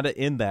is kind of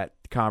in that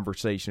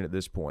conversation at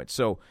this point.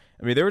 So,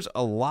 I mean, there's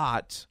a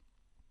lot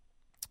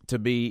to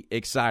be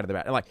excited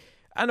about. And like,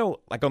 I know,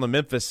 like on the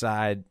Memphis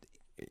side,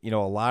 you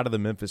know, a lot of the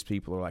Memphis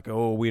people are like,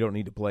 oh, we don't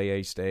need to play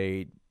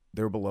A-State.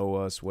 They're below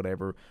us,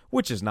 whatever,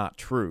 which is not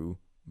true.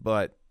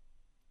 But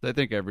they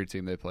think every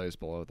team they play is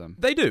below them.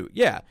 They do,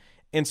 yeah.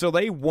 And so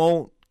they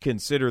won't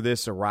consider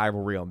this a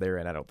rivalry on their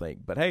end, I don't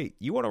think. But, hey,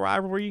 you want a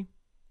rivalry?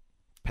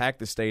 Pack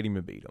the stadium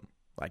and beat them.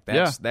 Like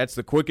that's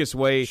the quickest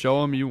way. Show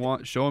them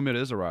it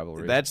is a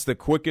rivalry. That's the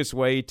quickest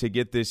way to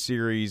get this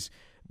series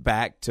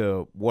back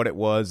to what it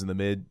was in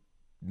the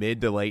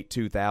mid to late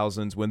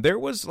 2000s when there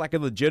was like a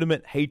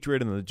legitimate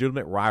hatred and a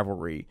legitimate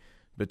rivalry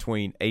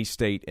between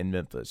A-State and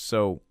Memphis.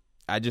 So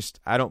I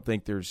don't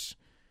think there's,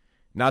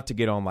 not to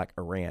get on like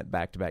a rant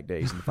back-to-back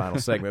days in the final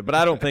segment, but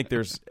I don't think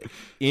there's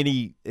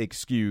any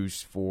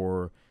excuse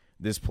for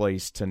this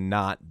place to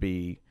not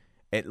be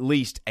at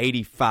least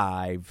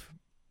 85%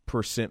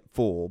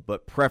 full,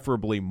 but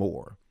preferably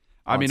more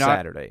on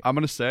Saturday. I'm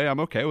going to say I'm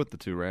okay with the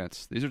two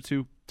rants. These are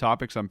two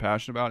topics I'm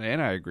passionate about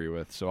and I agree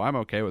with, so I'm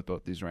okay with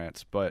both these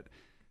rants. But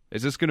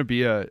is this going to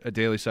be a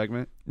daily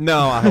segment?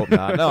 No, I hope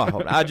not.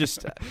 I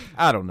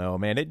don't know,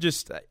 man.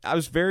 I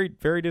was very,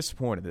 very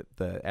disappointed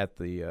at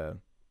the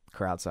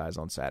crowd size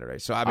on Saturday.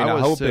 So I mean,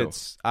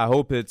 I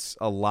hope it's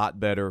a lot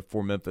better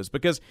for Memphis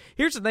because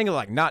here's the thing: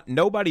 like,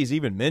 nobody's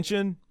even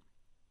mentioned.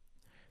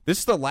 This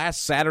is the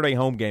last Saturday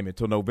home game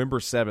until November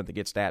 7th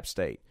against App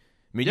State.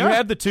 I mean, you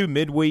have the two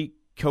midweek,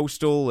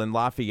 Coastal and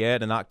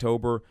Lafayette in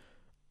October.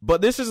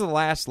 But this is the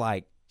last,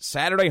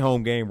 Saturday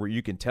home game where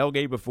you can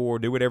tailgate before,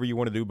 do whatever you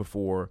want to do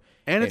before.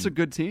 And it's a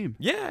good team.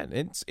 Yeah,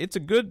 it's a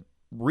good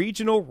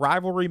regional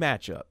rivalry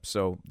matchup.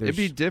 So it'd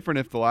be different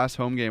if the last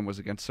home game was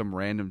against some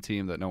random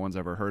team that no one's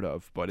ever heard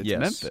of, but it's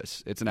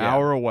Memphis. It's an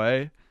hour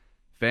away.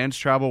 Fans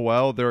travel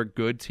well. They're a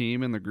good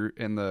team in the group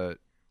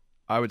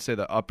I would say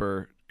the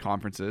upper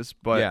conferences,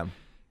 but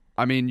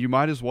I mean, you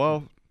might as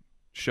well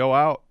show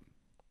out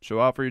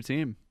for your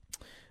team.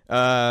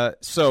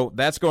 So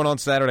that's going on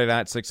Saturday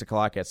night, 6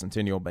 o'clock at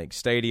Centennial Bank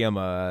Stadium.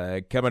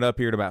 Coming up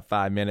here in about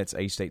 5 minutes,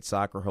 A-State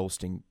Soccer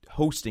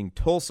hosting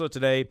Tulsa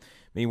today.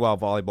 Meanwhile,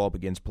 volleyball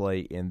begins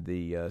play in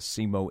the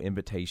SEMO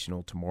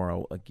Invitational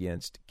tomorrow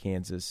against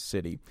Kansas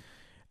City.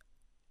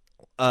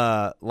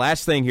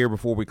 Last thing here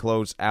before we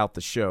close out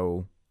the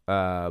show,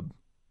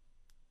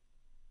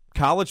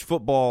 college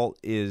football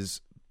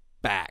is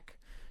back.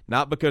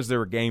 Not because there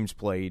were games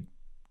played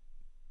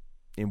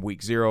in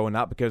week 0, and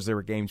not because there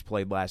were games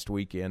played last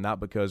weekend, not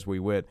because we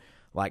went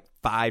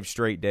 5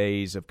 straight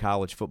days of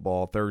college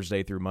football,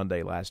 Thursday through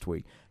Monday last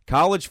week.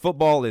 College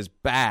football is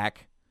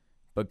back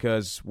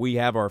because we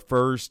have our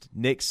first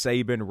Nick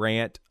Saban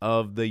rant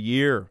of the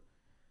year.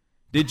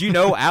 Did you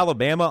know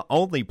Alabama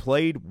only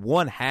played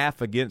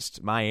 1/2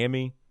 against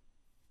Miami?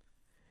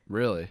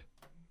 Really?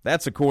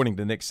 That's according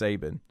to Nick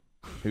Saban,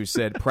 who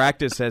said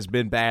practice has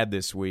been bad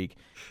this week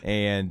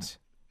and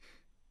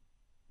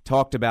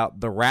talked about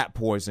the rat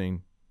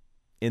poisoning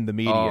in the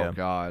media. Oh,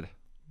 God.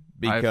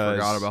 Because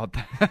I forgot about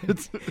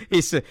that.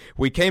 He said,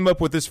 we came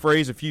up with this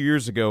phrase a few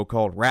years ago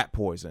called rat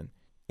poison,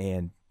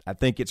 and I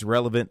think it's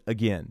relevant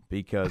again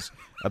because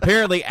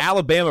apparently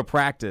Alabama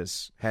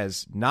practice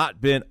has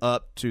not been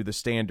up to the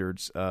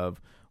standards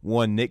of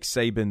one Nick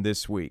Saban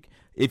this week.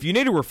 If you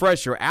need a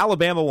refresher,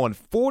 Alabama won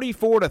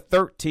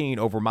 44-13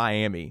 over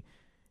Miami,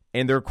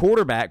 and their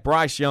quarterback,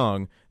 Bryce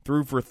Young,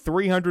 threw for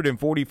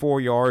 344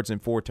 yards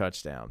and 4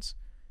 touchdowns.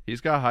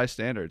 He's got high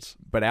standards.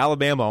 But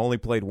Alabama only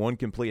played 1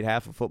 complete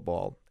half of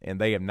football, and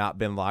they have not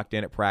been locked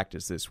in at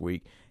practice this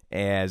week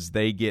as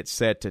they get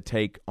set to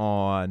take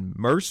on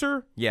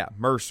Mercer. Yeah,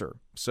 Mercer.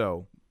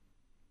 So,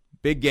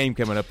 big game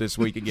coming up this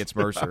week against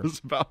Mercer. I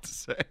was about to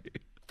say.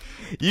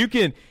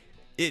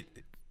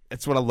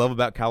 That's what I love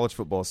about college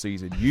football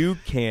season. You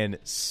can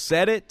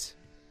set it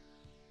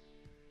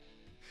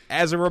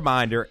as a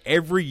reminder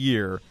every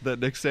year that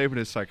Nick Saban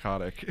is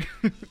psychotic.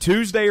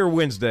 Tuesday or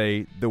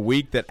Wednesday, the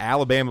week that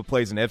Alabama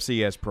plays an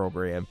FCS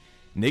program,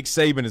 Nick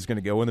Saban is going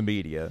to go in the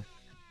media.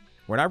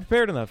 We're not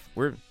prepared enough.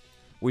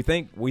 We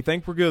think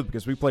we're good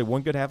because we play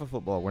 1 good half of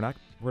football. We're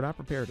not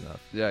prepared enough.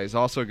 Yeah, he's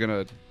also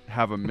going to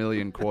have a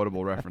million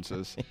quotable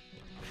references.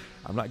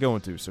 I'm not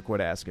going to, so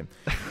quit asking.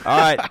 All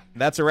right,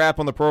 that's a wrap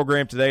on the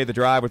program today. The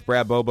Drive with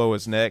Brad Bobo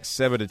is next,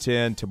 7 to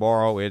 10.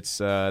 Tomorrow it's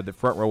the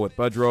Front Row with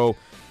Budrow.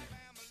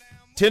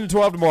 10 to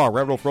 12 tomorrow,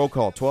 Red Wolf Roll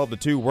Call. 12 to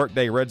 2,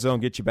 Workday Red Zone.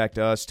 Get you back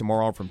to us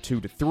tomorrow from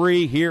 2 to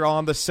 3 here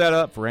on The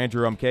Setup. For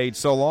Andrew, I'm Cade.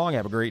 So long.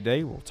 Have a great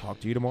day. We'll talk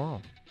to you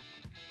tomorrow.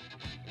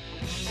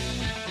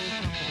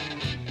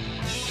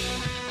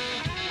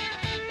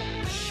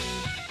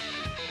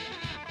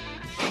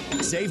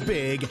 Save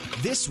big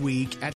this week at